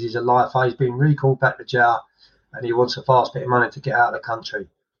licence because he's a lifer. He's been recalled back to jail, and he wants a fast bit of money to get out of the country.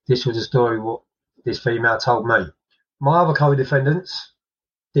 This was the story what this female told me. My other co-defendants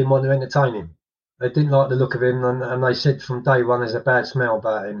didn't want to entertain him. They didn't like the look of him, and they said from day one there's a bad smell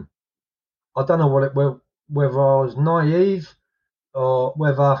about him. I don't know whether I was naive or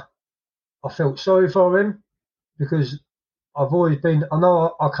whether I felt sorry for him, because I've always been, I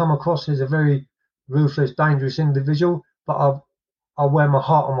know I come across as a very ruthless, dangerous individual, but I wear my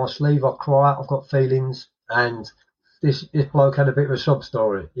heart on my sleeve. I cry, I've got feelings, and this bloke had a bit of a sob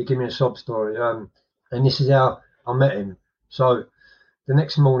story. He gave me a sob story, and this is how I met him. So the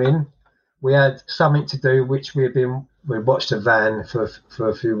next morning, we had something to do, which we watched a van for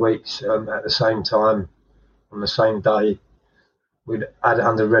a few weeks at the same time, on the same day. We'd had it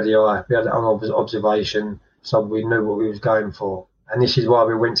under ready eye. We had it on observation, so we knew what we was going for. And this is why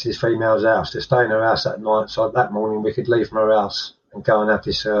we went to this female's house, to stay in her house that night, so that morning we could leave from her house and go and have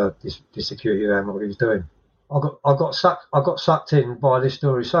this security around what we was doing. I got sucked in by this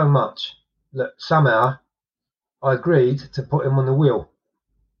story so much that somehow I agreed to put him on the wheel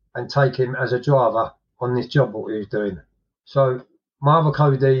and take him as a driver on this job what he was doing. So my other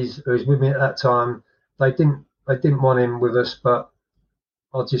co-Ds who was with me at that time, they didn't want him with us, but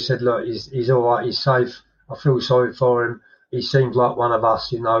I just said, look, he's all right, he's safe. I feel sorry for him. He seems like one of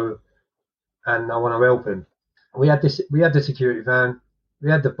us, and I want to help him. We had the security van,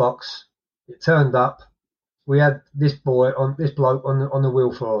 we had the box. It turned up. We had this bloke on the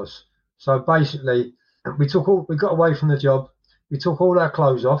wheel for us. So basically, we got away from the job. We took all our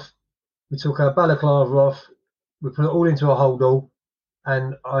clothes off. We took our balaclava off. We put it all into a holdall,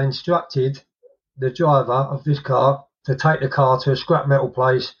 and I instructed the driver of this car to take the car to a scrap metal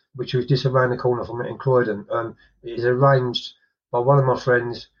place, which was just around the corner from it in Croydon. It is arranged by one of my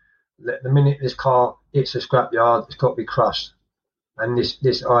friends that the minute this car hits a scrap yard, it's got to be crushed. And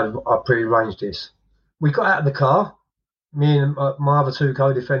I pre-arranged this. We got out of the car, me and my other two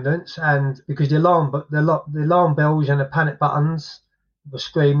co-defendants, and because the alarm bells and the panic buttons were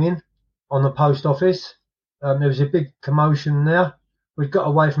screaming on the post office, there was a big commotion there. We'd got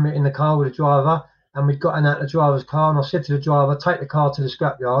away from it in the car with the driver, and we'd gotten out of the driver's car, and I said to the driver, take the car to the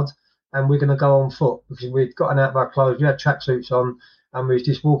scrapyard, and we're going to go on foot, because we'd gotten out of our clothes, we had tracksuits on, and we was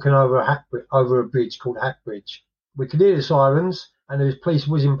just walking over a bridge called Hack Bridge. We could hear the sirens, and there was police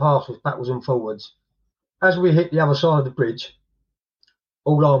whizzing past us backwards and forwards. As we hit the other side of the bridge,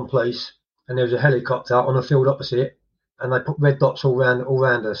 all armed police, and there was a helicopter on the field opposite, and they put red dots all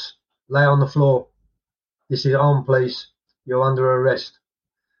round us. Lay on the floor. This is armed police. You're under arrest.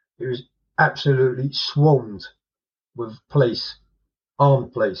 It was absolutely swarmed with police,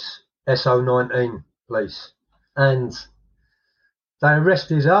 armed police, SO19 police, and they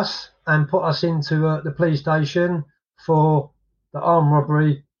arrested us and put us into the police station for the armed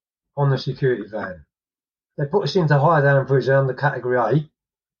robbery on the security van. They put us into Highdown prison under category A,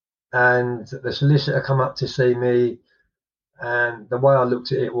 and the solicitor come up to see me, and the way I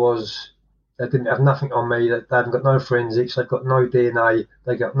looked at it was they didn't have nothing on me. They haven't got no forensics, they've got no DNA,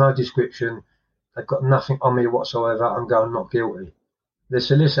 they got no description. They've got nothing on me whatsoever. I'm going not guilty. The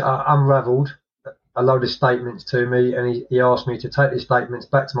solicitor unravelled a load of statements to me, and he asked me to take these statements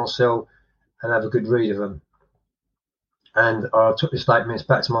back to my cell and have a good read of them. And I took the statements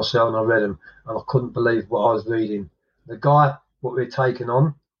back to my cell and I read them, and I couldn't believe what I was reading. The guy what we'd taken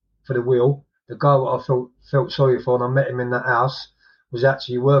on for the will, the guy what I felt sorry for, and I met him in that house, was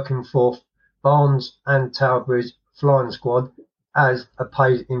actually working for Barnes and Towerbridge Flying Squad as a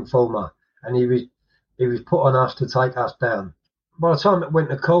paid informer, and he was put on us to take us down. By the time it went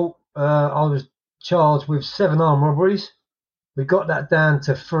to court, I was charged with 7 armed robberies. We got that down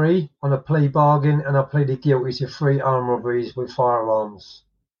to 3 on a plea bargain, and I pleaded guilty to 3 armed robberies with firearms.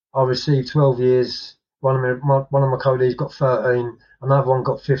 I received 12 years. One of my colleagues got 13, another one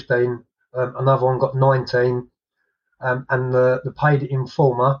got 15, another one got 19, and the paid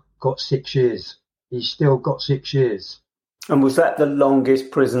informer got 6 years. He's still got 6 years. And was that the longest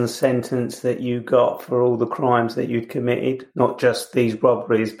prison sentence that you got for all the crimes that you'd committed? Not just these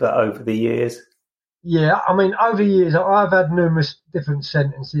robberies, but over the years? Yeah, I mean, over the years, I've had numerous different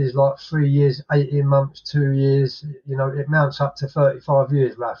sentences, like 3 years, 18 months, 2 years. You know, it mounts up to 35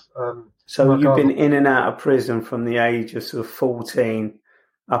 years, Raf. So you've been in and out of prison from the age of sort of 14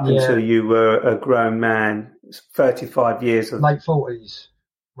 up until you were a grown man, 35 years. Late 40s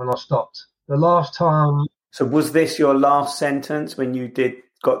when I stopped. The last time... So was this your last sentence when you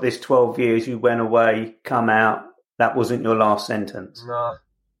got this 12 years, you went away, come out, that wasn't your last sentence? No,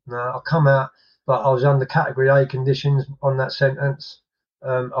 I come out, but I was under category A conditions on that sentence.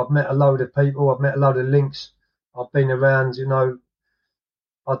 I've met a load of people, I've met a load of links, I've been around, you know,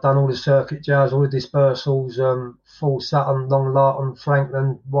 I've done all the circuit jails, all the dispersals, Full Sutton, Long Larton,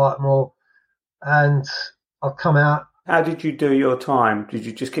 Franklin, Whitemoor, and I've come out. How did you do your time? Did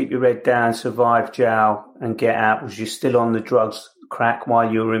you just keep your head down, survive jail and get out? Was you still on the drugs crack while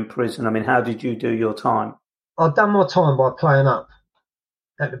you were in prison? I mean, how did you do your time? I've done my time by playing up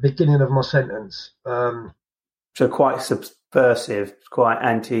at the beginning of my sentence. So quite subversive, quite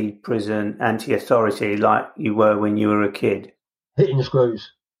anti-prison, anti-authority like you were when you were a kid? Hitting the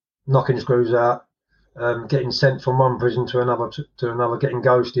screws, knocking the screws out, getting sent from one prison to another, getting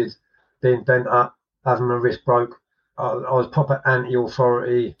ghosted, being bent up, having my wrist broke. I was proper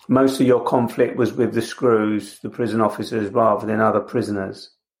anti-authority. Most of your conflict was with the screws, the prison officers, rather than other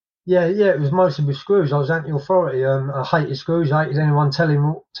prisoners? Yeah, it was mostly with screws. I was anti-authority. I hated screws. I hated anyone telling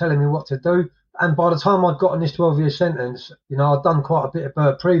me what to do. And by the time I'd gotten this 12-year sentence, you know, I'd done quite a bit of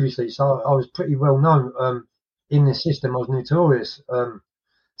bird previously, so I was pretty well known in the system. I was notorious. I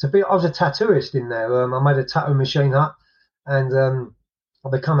was a tattooist in there. I made a tattoo machine up, and I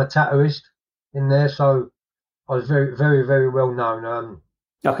become a tattooist in there. So I was very, very, very well known.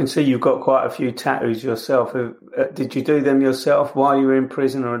 I can see you've got quite a few tattoos yourself. Did you do them yourself while you were in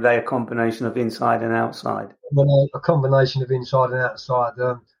prison, or are they a combination of inside and outside? Well, a combination of inside and outside.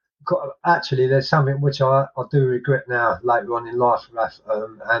 Actually, there's something which I do regret now later on in life, Raf,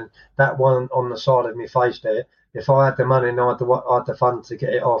 and that one on the side of my face there. If I had the money and I had the funds to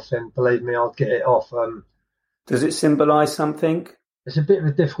get it off, then believe me, I'd get it off. Does it symbolise something? It's a bit of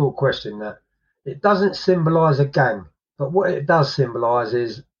a difficult question, that. It doesn't symbolise a gang, but what it does symbolise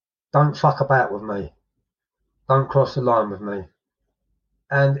is don't fuck about with me. Don't cross the line with me.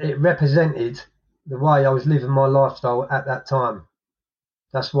 And it represented the way I was living my lifestyle at that time.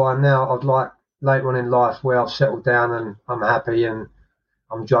 That's why now I'd like later on in life where I've settled down and I'm happy and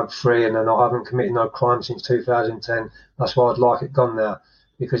I'm drug free and I haven't committed no crime since 2010. That's why I'd like it gone now.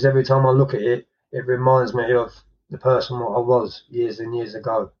 Because every time I look at it, it reminds me of the person what I was years and years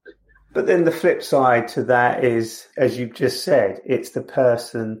ago. But then the flip side to that is, as you've just said, it's the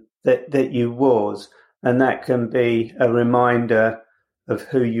person that you was, and that can be a reminder of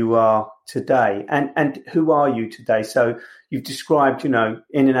who you are today. And who are you today? So you've described, you know,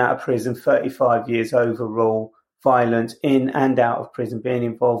 in and out of prison, 35 years overall, violence in and out of prison, being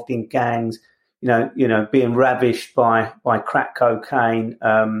involved in gangs, you know, being ravished by crack cocaine,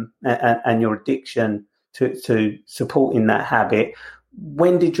 and your addiction to supporting that habit.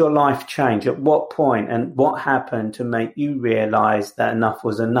 When did your life change? At what point, and what happened to make you realise that enough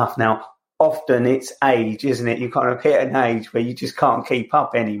was enough? Now, often it's age, isn't it? You kind of hit an age where you just can't keep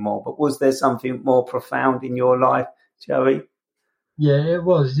up anymore. But was there something more profound in your life, Joey? Yeah, it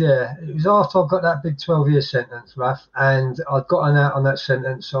was, yeah. It was after I got that big 12-year sentence, Raf, and I'd gotten out on that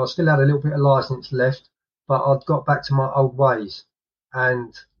sentence, so I still had a little bit of licence left, but I'd got back to my old ways.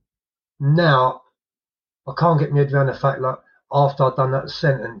 And now I can't get my head around the fact that after I'd done that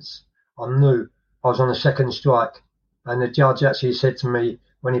sentence, I knew I was on a second strike. And the judge actually said to me,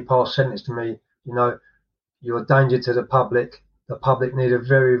 when he passed sentence to me, you know, you're a danger to the public the public need a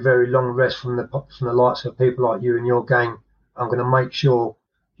very, very long rest from the likes of people like you and your gang. I'm going to make sure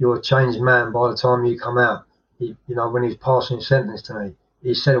you're a changed man by the time you come out. When he's passing sentence to me,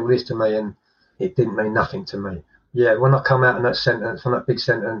 he said all this to me and it didn't mean nothing to me. Yeah, when I come out in that sentence, from that big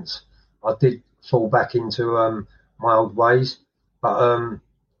sentence, I did fall back into my old ways, but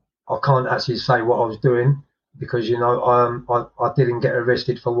I can't actually say what I was doing because, I didn't get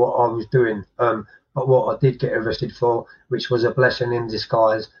arrested for what I was doing. But what I did get arrested for, which was a blessing in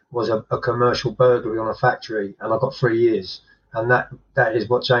disguise, was a commercial burglary on a factory, and I got 3 years. And that is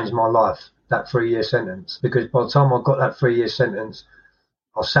what changed my life, that 3-year sentence. Because by the time I got that 3-year sentence,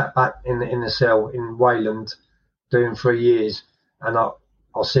 I sat back in the cell in Wayland doing 3 years, and I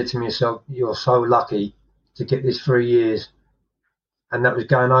said to myself, you're so lucky to get this 3 years. And that was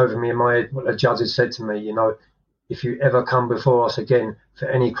going over me in my head, what the judge had said to me, if you ever come before us again for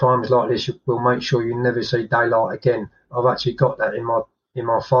any crimes like this, we'll make sure you never see daylight again. I've actually got that in my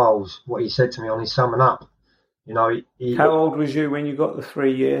files, what he said to me on his summing up. How old was you when you got the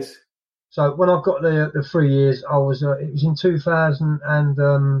 3 years? So when I got the 3 years, I was it was in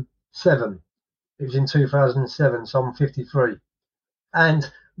 2007. It was in 2007, so I'm 53.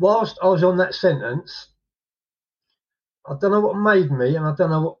 And whilst I was on that sentence, I don't know what made me and I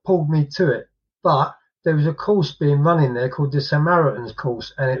don't know what pulled me to it, but there was a course being run in there called the Samaritans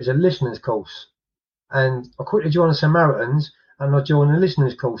course, and it was a listeners course. And I quickly joined the Samaritans and I joined the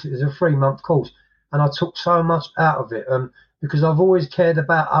listeners course. It was a 3-month course, and I took so much out of it because I've always cared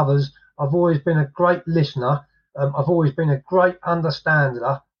about others. I've always been a great listener. I've always been a great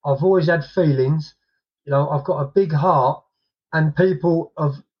understander. I've always had feelings. I've got a big heart, and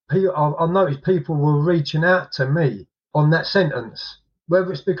I've noticed people were reaching out to me on that sentence,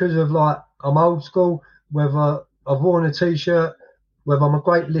 whether it's because of I'm old school, whether I've worn a t-shirt, whether I'm a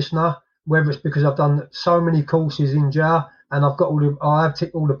great listener, whether it's because I've done so many courses in jail and I have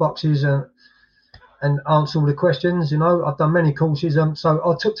ticked all the boxes and answered all the questions. I've done many courses. So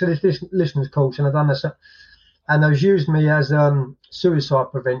I took to this listeners course and I've done this, and they've used me as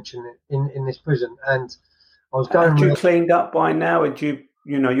suicide prevention in this prison. And I was going. Had you cleaned up by now?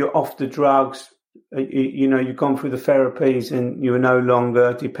 You're off the drugs. You've gone through the therapies and you were no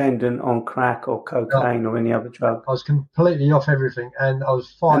longer dependent on crack or cocaine or any other drug. I was completely off everything, and I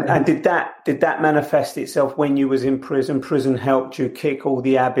was fighting. And did that manifest itself when you was in prison? Prison helped you kick all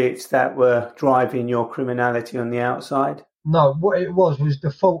the habits that were driving your criminality on the outside? No, what it was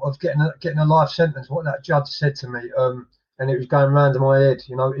the fault of getting a life sentence. What that judge said to me, and it was going round in my head.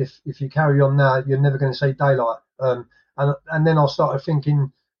 If you carry on now, you're never going to see daylight. And then I started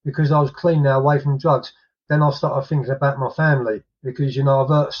thinking, because I was clean now, away from drugs, then I started thinking about my family, because, I've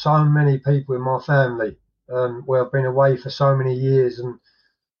hurt so many people in my family, where I've been away for so many years, and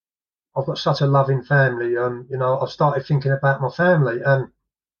I've got such a loving family. I've started thinking about my family, and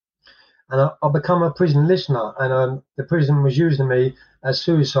I've become a prison listener, and the prison was using me as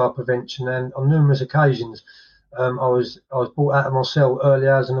suicide prevention, and on numerous occasions, I was brought out of my cell early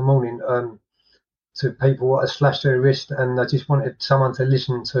hours in the morning, to people who had slashed their wrist, and I just wanted someone to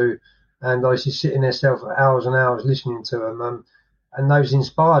listen to, and I used to sit in their cell for hours and hours listening to them, and they was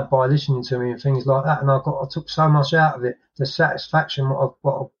inspired by listening to me and things like that, and I took so much out of it. The satisfaction what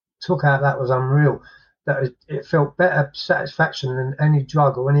I took out of that was unreal. It felt better satisfaction than any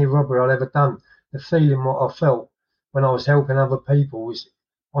drug or any robbery I'd ever done. The feeling what I felt when I was helping other people was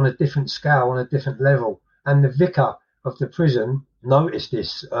on a different scale, on a different level, and the vicar of the prison noticed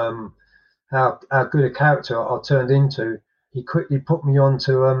this. How good a character I turned into. He quickly put me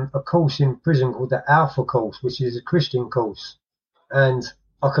onto a course in prison called the Alpha course, which is a Christian course. And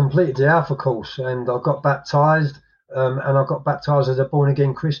I completed the Alpha course, and I got baptised, and I got baptised as a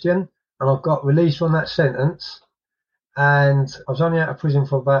born-again Christian, and I got released from that sentence. And I was only out of prison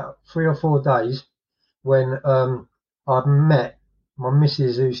for about 3 or 4 days when I'd met my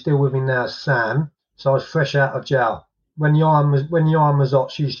missus, who's still with me now, Sam. So I was fresh out of jail. When the iron was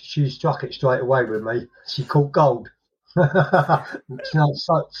hot, she struck it straight away with me. She caught gold. So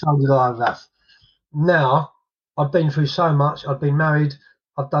did I of that. Now, I've been through so much. I've been married.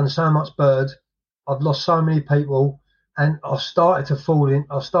 I've done so much bird. I've lost so many people, and I've started to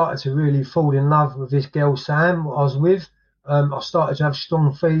really fall in love with this girl, Sam, who I was with. I started to have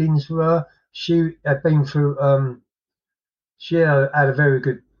strong feelings for her. She had been through. She had a very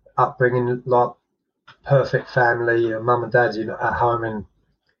good upbringing, like perfect family, mum and dad at home, and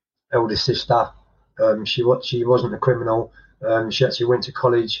eldest sister. She wasn't a criminal. She actually went to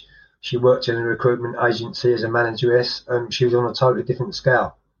college. She worked in a recruitment agency as a manageress. She was on a totally different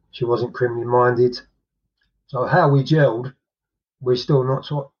scale. She wasn't criminally minded. So how we gelled, we're still not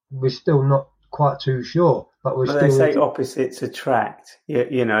quite too sure. But we're Well, still. they say opposites attract.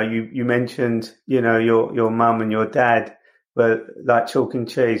 You mentioned, your mum and your dad were like chalk and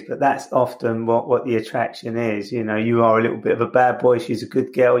cheese, but that's often what the attraction is. You are a little bit of a bad boy. She's a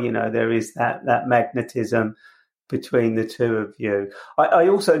good girl. There is that magnetism between the two of you. I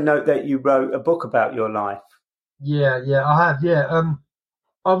also note that you wrote a book about your life. Yeah, I have. Yeah,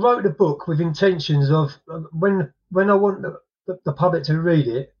 I wrote the book with intentions of when I want the public to read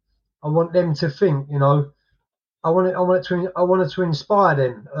it, I want them to think. I wanted to inspire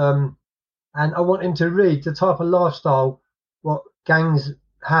them, and I want them to read the type of lifestyle what gangs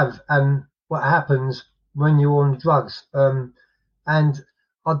have and what happens when you're on drugs. And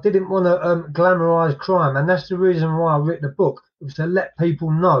I didn't want to glamorise crime, and that's the reason why I wrote the book, was to let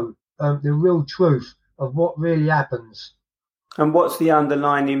people know the real truth of what really happens. And what's the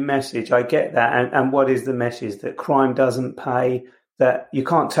underlying message? I get that. And what is the message? That crime doesn't pay, that you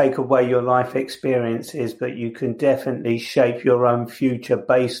can't take away your life experiences, but you can definitely shape your own future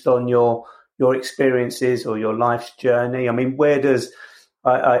based on your experiences or your life's journey. I mean, where does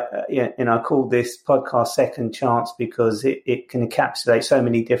I call this podcast Second Chance because it can encapsulate so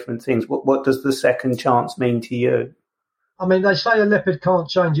many different things. What does the second chance mean to you? I mean, they say a leopard can't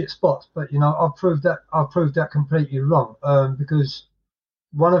change its spots, but I've proved that completely wrong. Because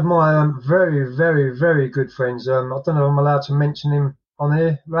one of my very, very, very good friends, I don't know if I'm allowed to mention him on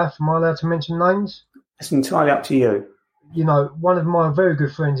here, Raf. Am I allowed to mention names? It's entirely up to you. One of my very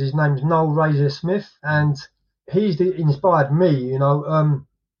good friends, his name's Noel Razor Smith, and he's inspired me.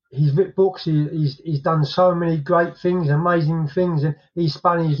 He's written books. He's done so many great things, amazing things, and he's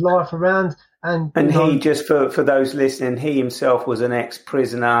spun his life around. And he, just for those listening, he himself was an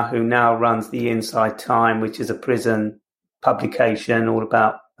ex-prisoner who now runs the Inside Time, which is a prison publication all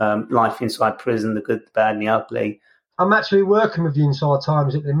about life inside prison, the good, the bad, and the ugly. I'm actually working with the Inside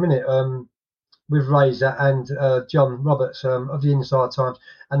Times at the minute, with Razor and John Roberts of the Inside Times,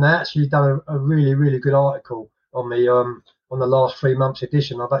 and they actually done a really, really good article on me on the last 3 months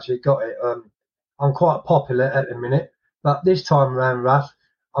edition. I've actually got it. I'm quite popular at the minute, but this time around, Raf,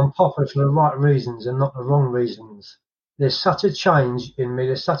 I'm popular for the right reasons and not the wrong reasons. There's such a change in me.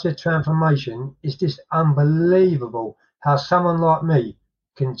 There's such a transformation. It's just unbelievable how someone like me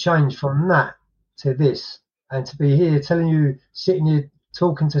can change from that to this, and to be here telling you, sitting here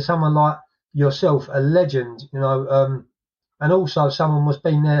talking to someone like yourself, a legend, and also someone who's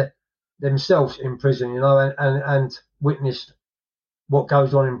been there themselves in prison, and witnessed what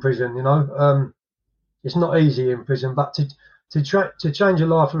goes on in prison. It's not easy in prison, but to change your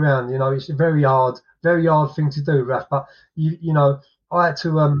life around, it's a very hard thing to do, Raf. But I had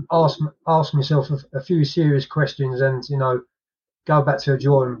to ask myself a few serious questions, and go back to a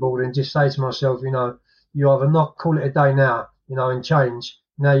drawing board and just say to myself, you either not call it a day now, and change.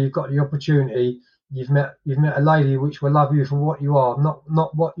 Now you've got the opportunity. You've met a lady which will love you for what you are,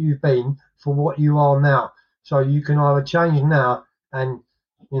 not what you've been, for what you are now. So you can either change now and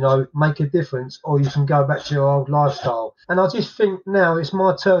make a difference, or you can go back to your old lifestyle. And I just think now it's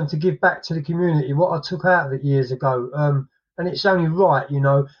my turn to give back to the community what I took out of it years ago. And it's only right,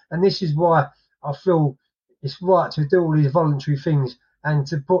 and this is why I feel it's right to do all these voluntary things and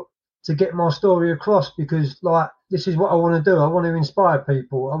to get my story across, because this is what I want to do. I want to inspire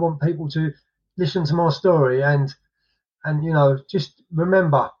people. I want people to listen to my story and just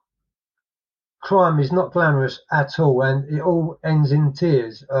remember, crime is not glamorous at all, and it all ends in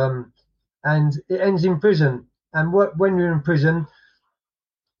tears. And it ends in prison. And when you're in prison,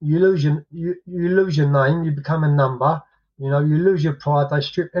 you lose your name. You become a number. You lose your pride. They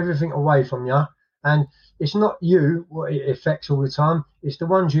strip everything away from you. And it's not you what it affects all the time. It's the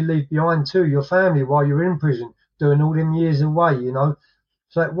ones you leave behind too, your family, while you're in prison, doing all them years away,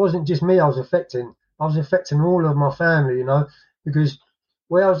 So it wasn't just me I was affecting. I was affecting all of my family, because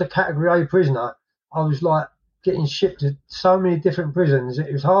where I was a Category A prisoner, I was getting shipped to so many different prisons.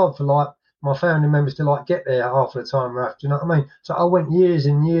 It was hard for my family members to get there half of the time, Raf. Do you know what I mean? So I went years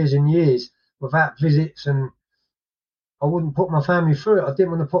and years and years without visits, and I wouldn't put my family through it. I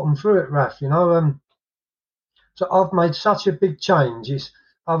didn't want to put them through it, Raf. So I've made such a big change.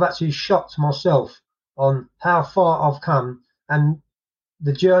 I've actually shocked myself on how far I've come, and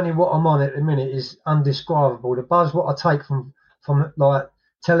the journey what I'm on at the minute is undescribable. The buzz what I take from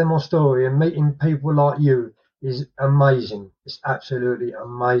telling my story and meeting people like you is amazing. It's absolutely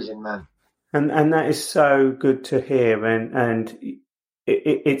amazing, man. And that is so good to hear, and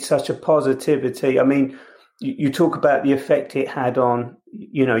it's such a positivity. I mean, you talk about the effect it had on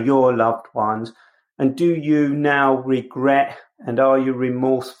your loved ones, and do you now regret And are you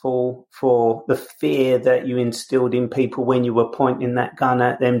remorseful for the fear that you instilled in people when you were pointing that gun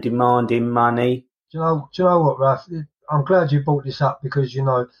at them, demanding money? Do you know what, Raf? I'm glad you brought this up because,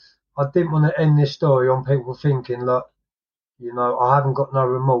 I didn't want to end this story on people thinking, look, I haven't got no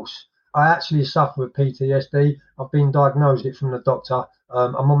remorse. I actually suffer with PTSD. I've been diagnosed it from the doctor.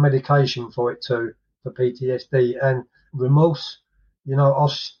 I'm on medication for it too, for PTSD. And remorse,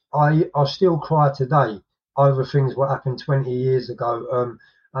 I still cry today over things what happened 20 years ago.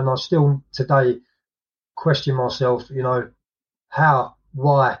 And I still today question myself,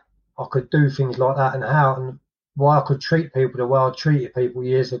 why I could do things like that and why I could treat people the way I treated people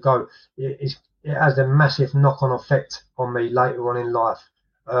years ago. It has a massive knock-on effect on me later on in life.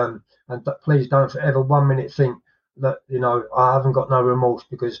 And please don't for ever 1 minute think that, I haven't got no remorse,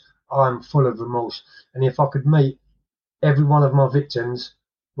 because I'm full of remorse. And if I could meet every one of my victims,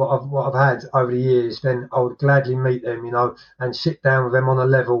 what I've had over the years, then I would gladly meet them, and sit down with them on a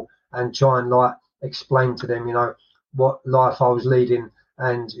level and try and explain to them, what life I was leading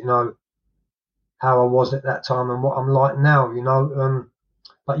and, how I was at that time and what I'm like now,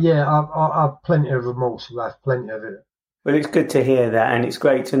 But yeah, I've plenty of remorse, Raf, plenty of it. Well, it's good to hear that, and it's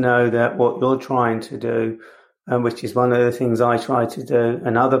great to know that what you're trying to do, which is one of the things I try to do,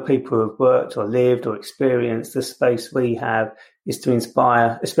 and other people who have worked or lived or experienced the space we have, is to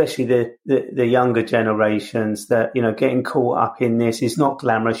inspire, especially the younger generations, that, getting caught up in this is not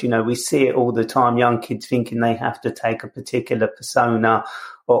glamorous. We see it all the time, young kids thinking they have to take a particular persona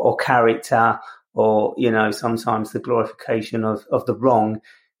or character, or, sometimes the glorification of the wrong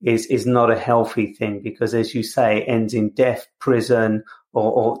is not a healthy thing, because, as you say, it ends in death, prison,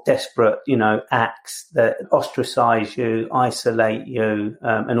 or desperate, acts that ostracize you, isolate you.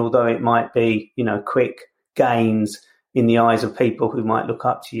 And although it might be, quick gains in the eyes of people who might look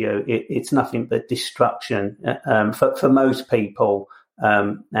up to you, it's nothing but destruction for most people.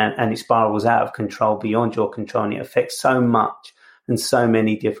 And it spirals out of control, beyond your control, and it affects so much and so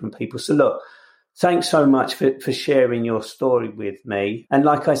many different people. So look, thanks so much for sharing your story with me. And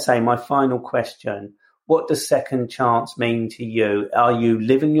like I say, my final question, what does second chance mean to you? Are you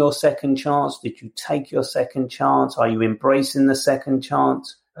living your second chance? Did you take your second chance? Are you embracing the second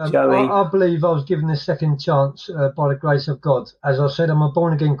chance, Joey? I believe I was given the second chance by the grace of God. As I said, I'm a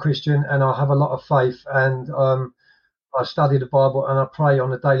born-again Christian and I have a lot of faith, and I study the Bible and I pray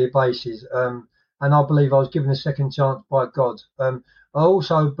on a daily basis. And I believe I was given a second chance by God. I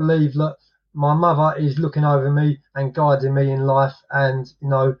also believe that my mother is looking over me and guiding me in life. And,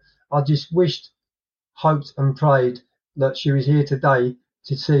 I just wished, hoped and prayed that she was here today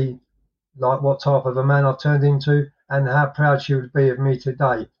to see what type of a man I've turned into and how proud she would be of me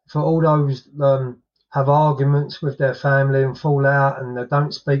today. For all those have arguments with their family and fall out and they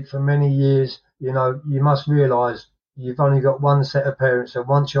don't speak for many years, you must realise you've only got one set of parents, and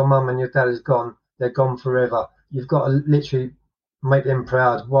once your mum and your dad is gone, they're gone forever. You've got to literally make them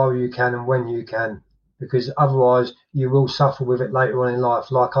proud while you can and when you can, because otherwise you will suffer with it later on in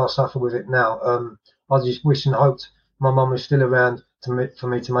life, like I suffer with it now. I just wish and hoped my mum was still around for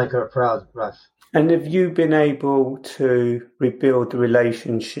me to make her proud, Raf. And have you been able to rebuild the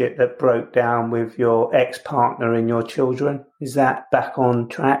relationship that broke down with your ex-partner and your children? Is that back on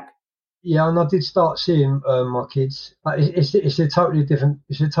track? Yeah, and I did start seeing my kids. But it's a totally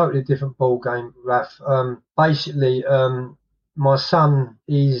different ball game, Raf. Basically, my son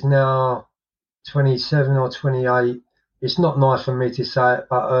is now 27 or 28. It's not nice for me to say it,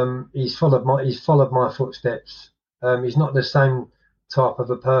 but he's followed my footsteps. He's not the same type of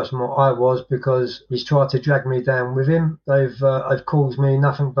a person what I was, because he's tried to drag me down with him. They've caused me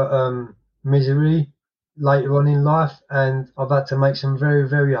nothing but misery later on in life, and I've had to make some very,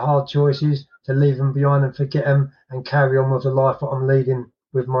 very hard choices to leave them behind and forget them and carry on with the life that I'm leading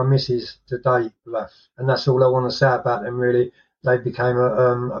with my missus today, Raf. And that's all I want to say about them, really. They became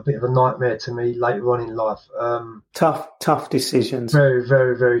a bit of a nightmare to me later on in life. Tough decisions. Very,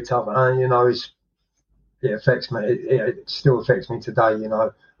 very, very tough. And, it affects me. It still affects me today,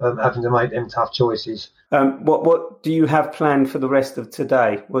 having to make them tough choices. What do you have planned for the rest of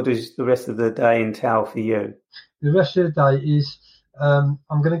today? What does the rest of the day entail for you? The rest of the day is I'm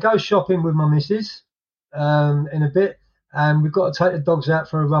going to go shopping with my missus in a bit. And we've got to take the dogs out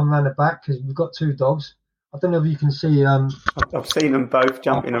for a run round the back, because we've got two dogs. I don't know if you can see. I've seen them both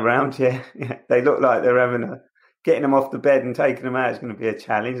jumping around. Yeah, they look like they're getting them off the bed and taking them out is going to be a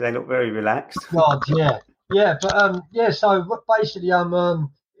challenge. They look very relaxed. God, yeah. But So basically, I'm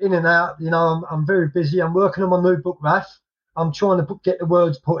in and out. I'm very busy. I'm working on my new book, Raf. I'm trying to get the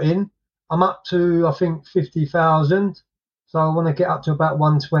words put in. I'm up to, I think, 50,000. So I want to get up to about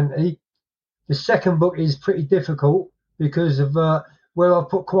 120. The second book is pretty difficult because of where I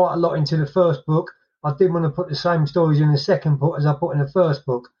put quite a lot into the first book. I didn't want to put the same stories in the second book as I put in the first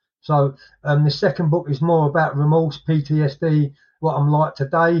book. So the second book is more about remorse, PTSD, what I'm like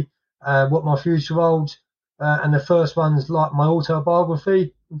today, what my future holds. And the first one's like my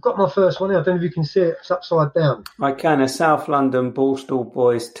autobiography. I've got my first one here. I don't know if you can see it. It's upside down. I can. A South London Borstal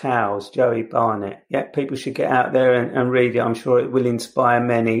Boys Tales, Joey Barnett. Yeah, people should get out there and read it. I'm sure it will inspire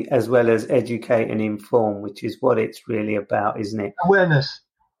many, as well as educate and inform, which is what it's really about, isn't it?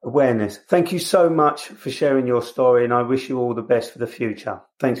 Awareness. Thank you so much for sharing your story, and I wish you all the best for the future.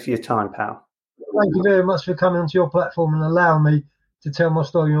 Thanks for your time, pal. Thank you very much for coming onto your platform and allowing me to tell my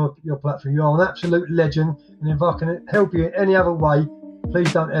story on your platform. You are an absolute legend, and if I can help you in any other way,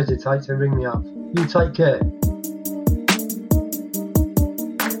 please don't hesitate to ring me up. You take care.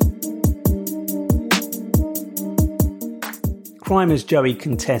 Crime, as Joey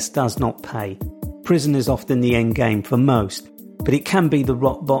contests, does not pay. Prison is often the end game for most, but it can be the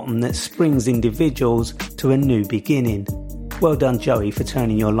rock bottom that springs individuals to a new beginning. Well done, Joey, for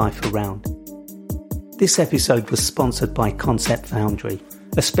turning your life around. This episode was sponsored by Concept Foundry,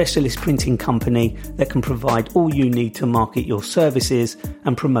 a specialist printing company that can provide all you need to market your services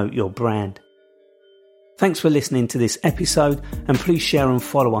and promote your brand. Thanks for listening to this episode, and please share and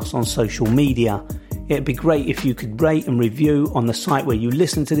follow us on social media. It'd be great if you could rate and review on the site where you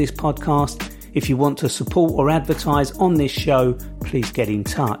listen to this podcast. If you want to support or advertise on this show, please get in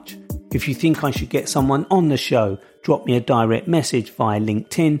touch. If you think I should get someone on the show, drop me a direct message via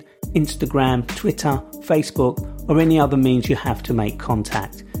LinkedIn, Instagram, Twitter, Facebook, or any other means you have to make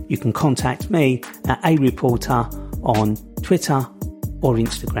contact. You can contact me at areporter on Twitter or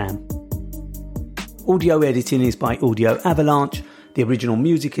Instagram. Audio editing is by Audio Avalanche. The original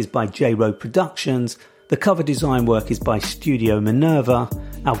music is by J-Row Productions. The cover design work is by Studio Minerva.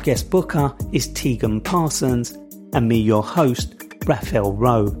 Our guest booker is Tegan Parsons. And me, your host, Raphael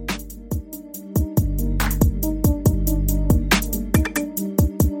Rowe.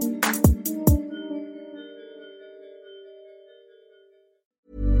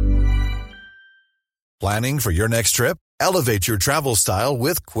 Planning for your next trip? Elevate your travel style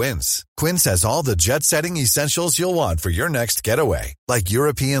with Quince. Quince has all the jet-setting essentials you'll want for your next getaway, like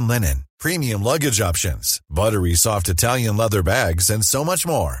European linen, premium luggage options, buttery soft Italian leather bags, and so much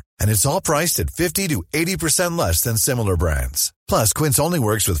more. And it's all priced at 50 to 80% less than similar brands. Plus, Quince only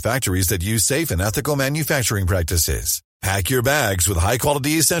works with factories that use safe and ethical manufacturing practices. Pack your bags with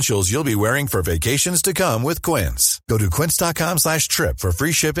high-quality essentials you'll be wearing for vacations to come with Quince. Go to quince.com/trip for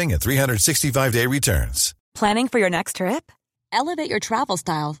free shipping and 365-day returns. Planning for your next trip? Elevate your travel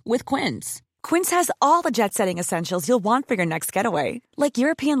style with Quince. Quince has all the jet-setting essentials you'll want for your next getaway, like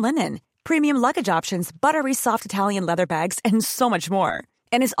European linen, premium luggage options, buttery soft Italian leather bags, and so much more.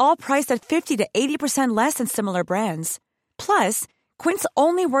 And is all priced at 50 to 80% less than similar brands. Plus, Quince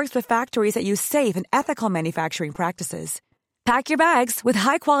only works with factories that use safe and ethical manufacturing practices. Pack your bags with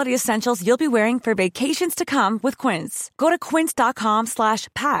high-quality essentials you'll be wearing for vacations to come with Quince. Go to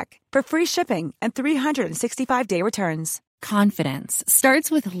quince.com/pack for free shipping and 365-day returns. Confidence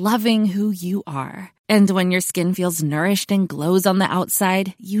starts with loving who you are. And when your skin feels nourished and glows on the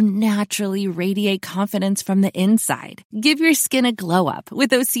outside, you naturally radiate confidence from the inside. Give your skin a glow up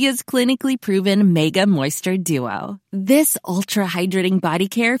with Osea's clinically proven Mega Moisture Duo. This ultra-hydrating body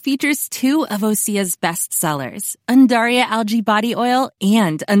care features two of Osea's best sellers, Undaria Algae Body Oil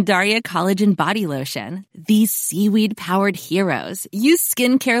and Undaria Collagen Body Lotion. These seaweed-powered heroes use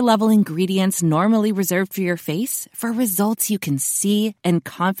skincare-level ingredients normally reserved for your face for results you can see and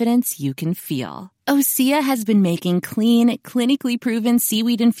confidence you can feel. Osea has been making clean, clinically proven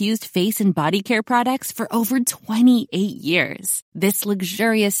seaweed-infused face and body care products for over 28 years. This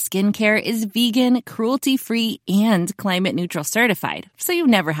luxurious skincare is vegan, cruelty-free, and climate-neutral certified, so you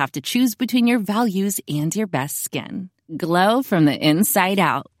never have to choose between your values and your best skin. Glow from the inside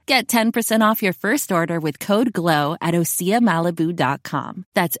out. Get 10% off your first order with code GLOW at OseaMalibu.com.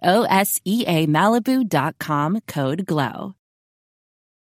 That's OSEA Malibu.com, code GLOW.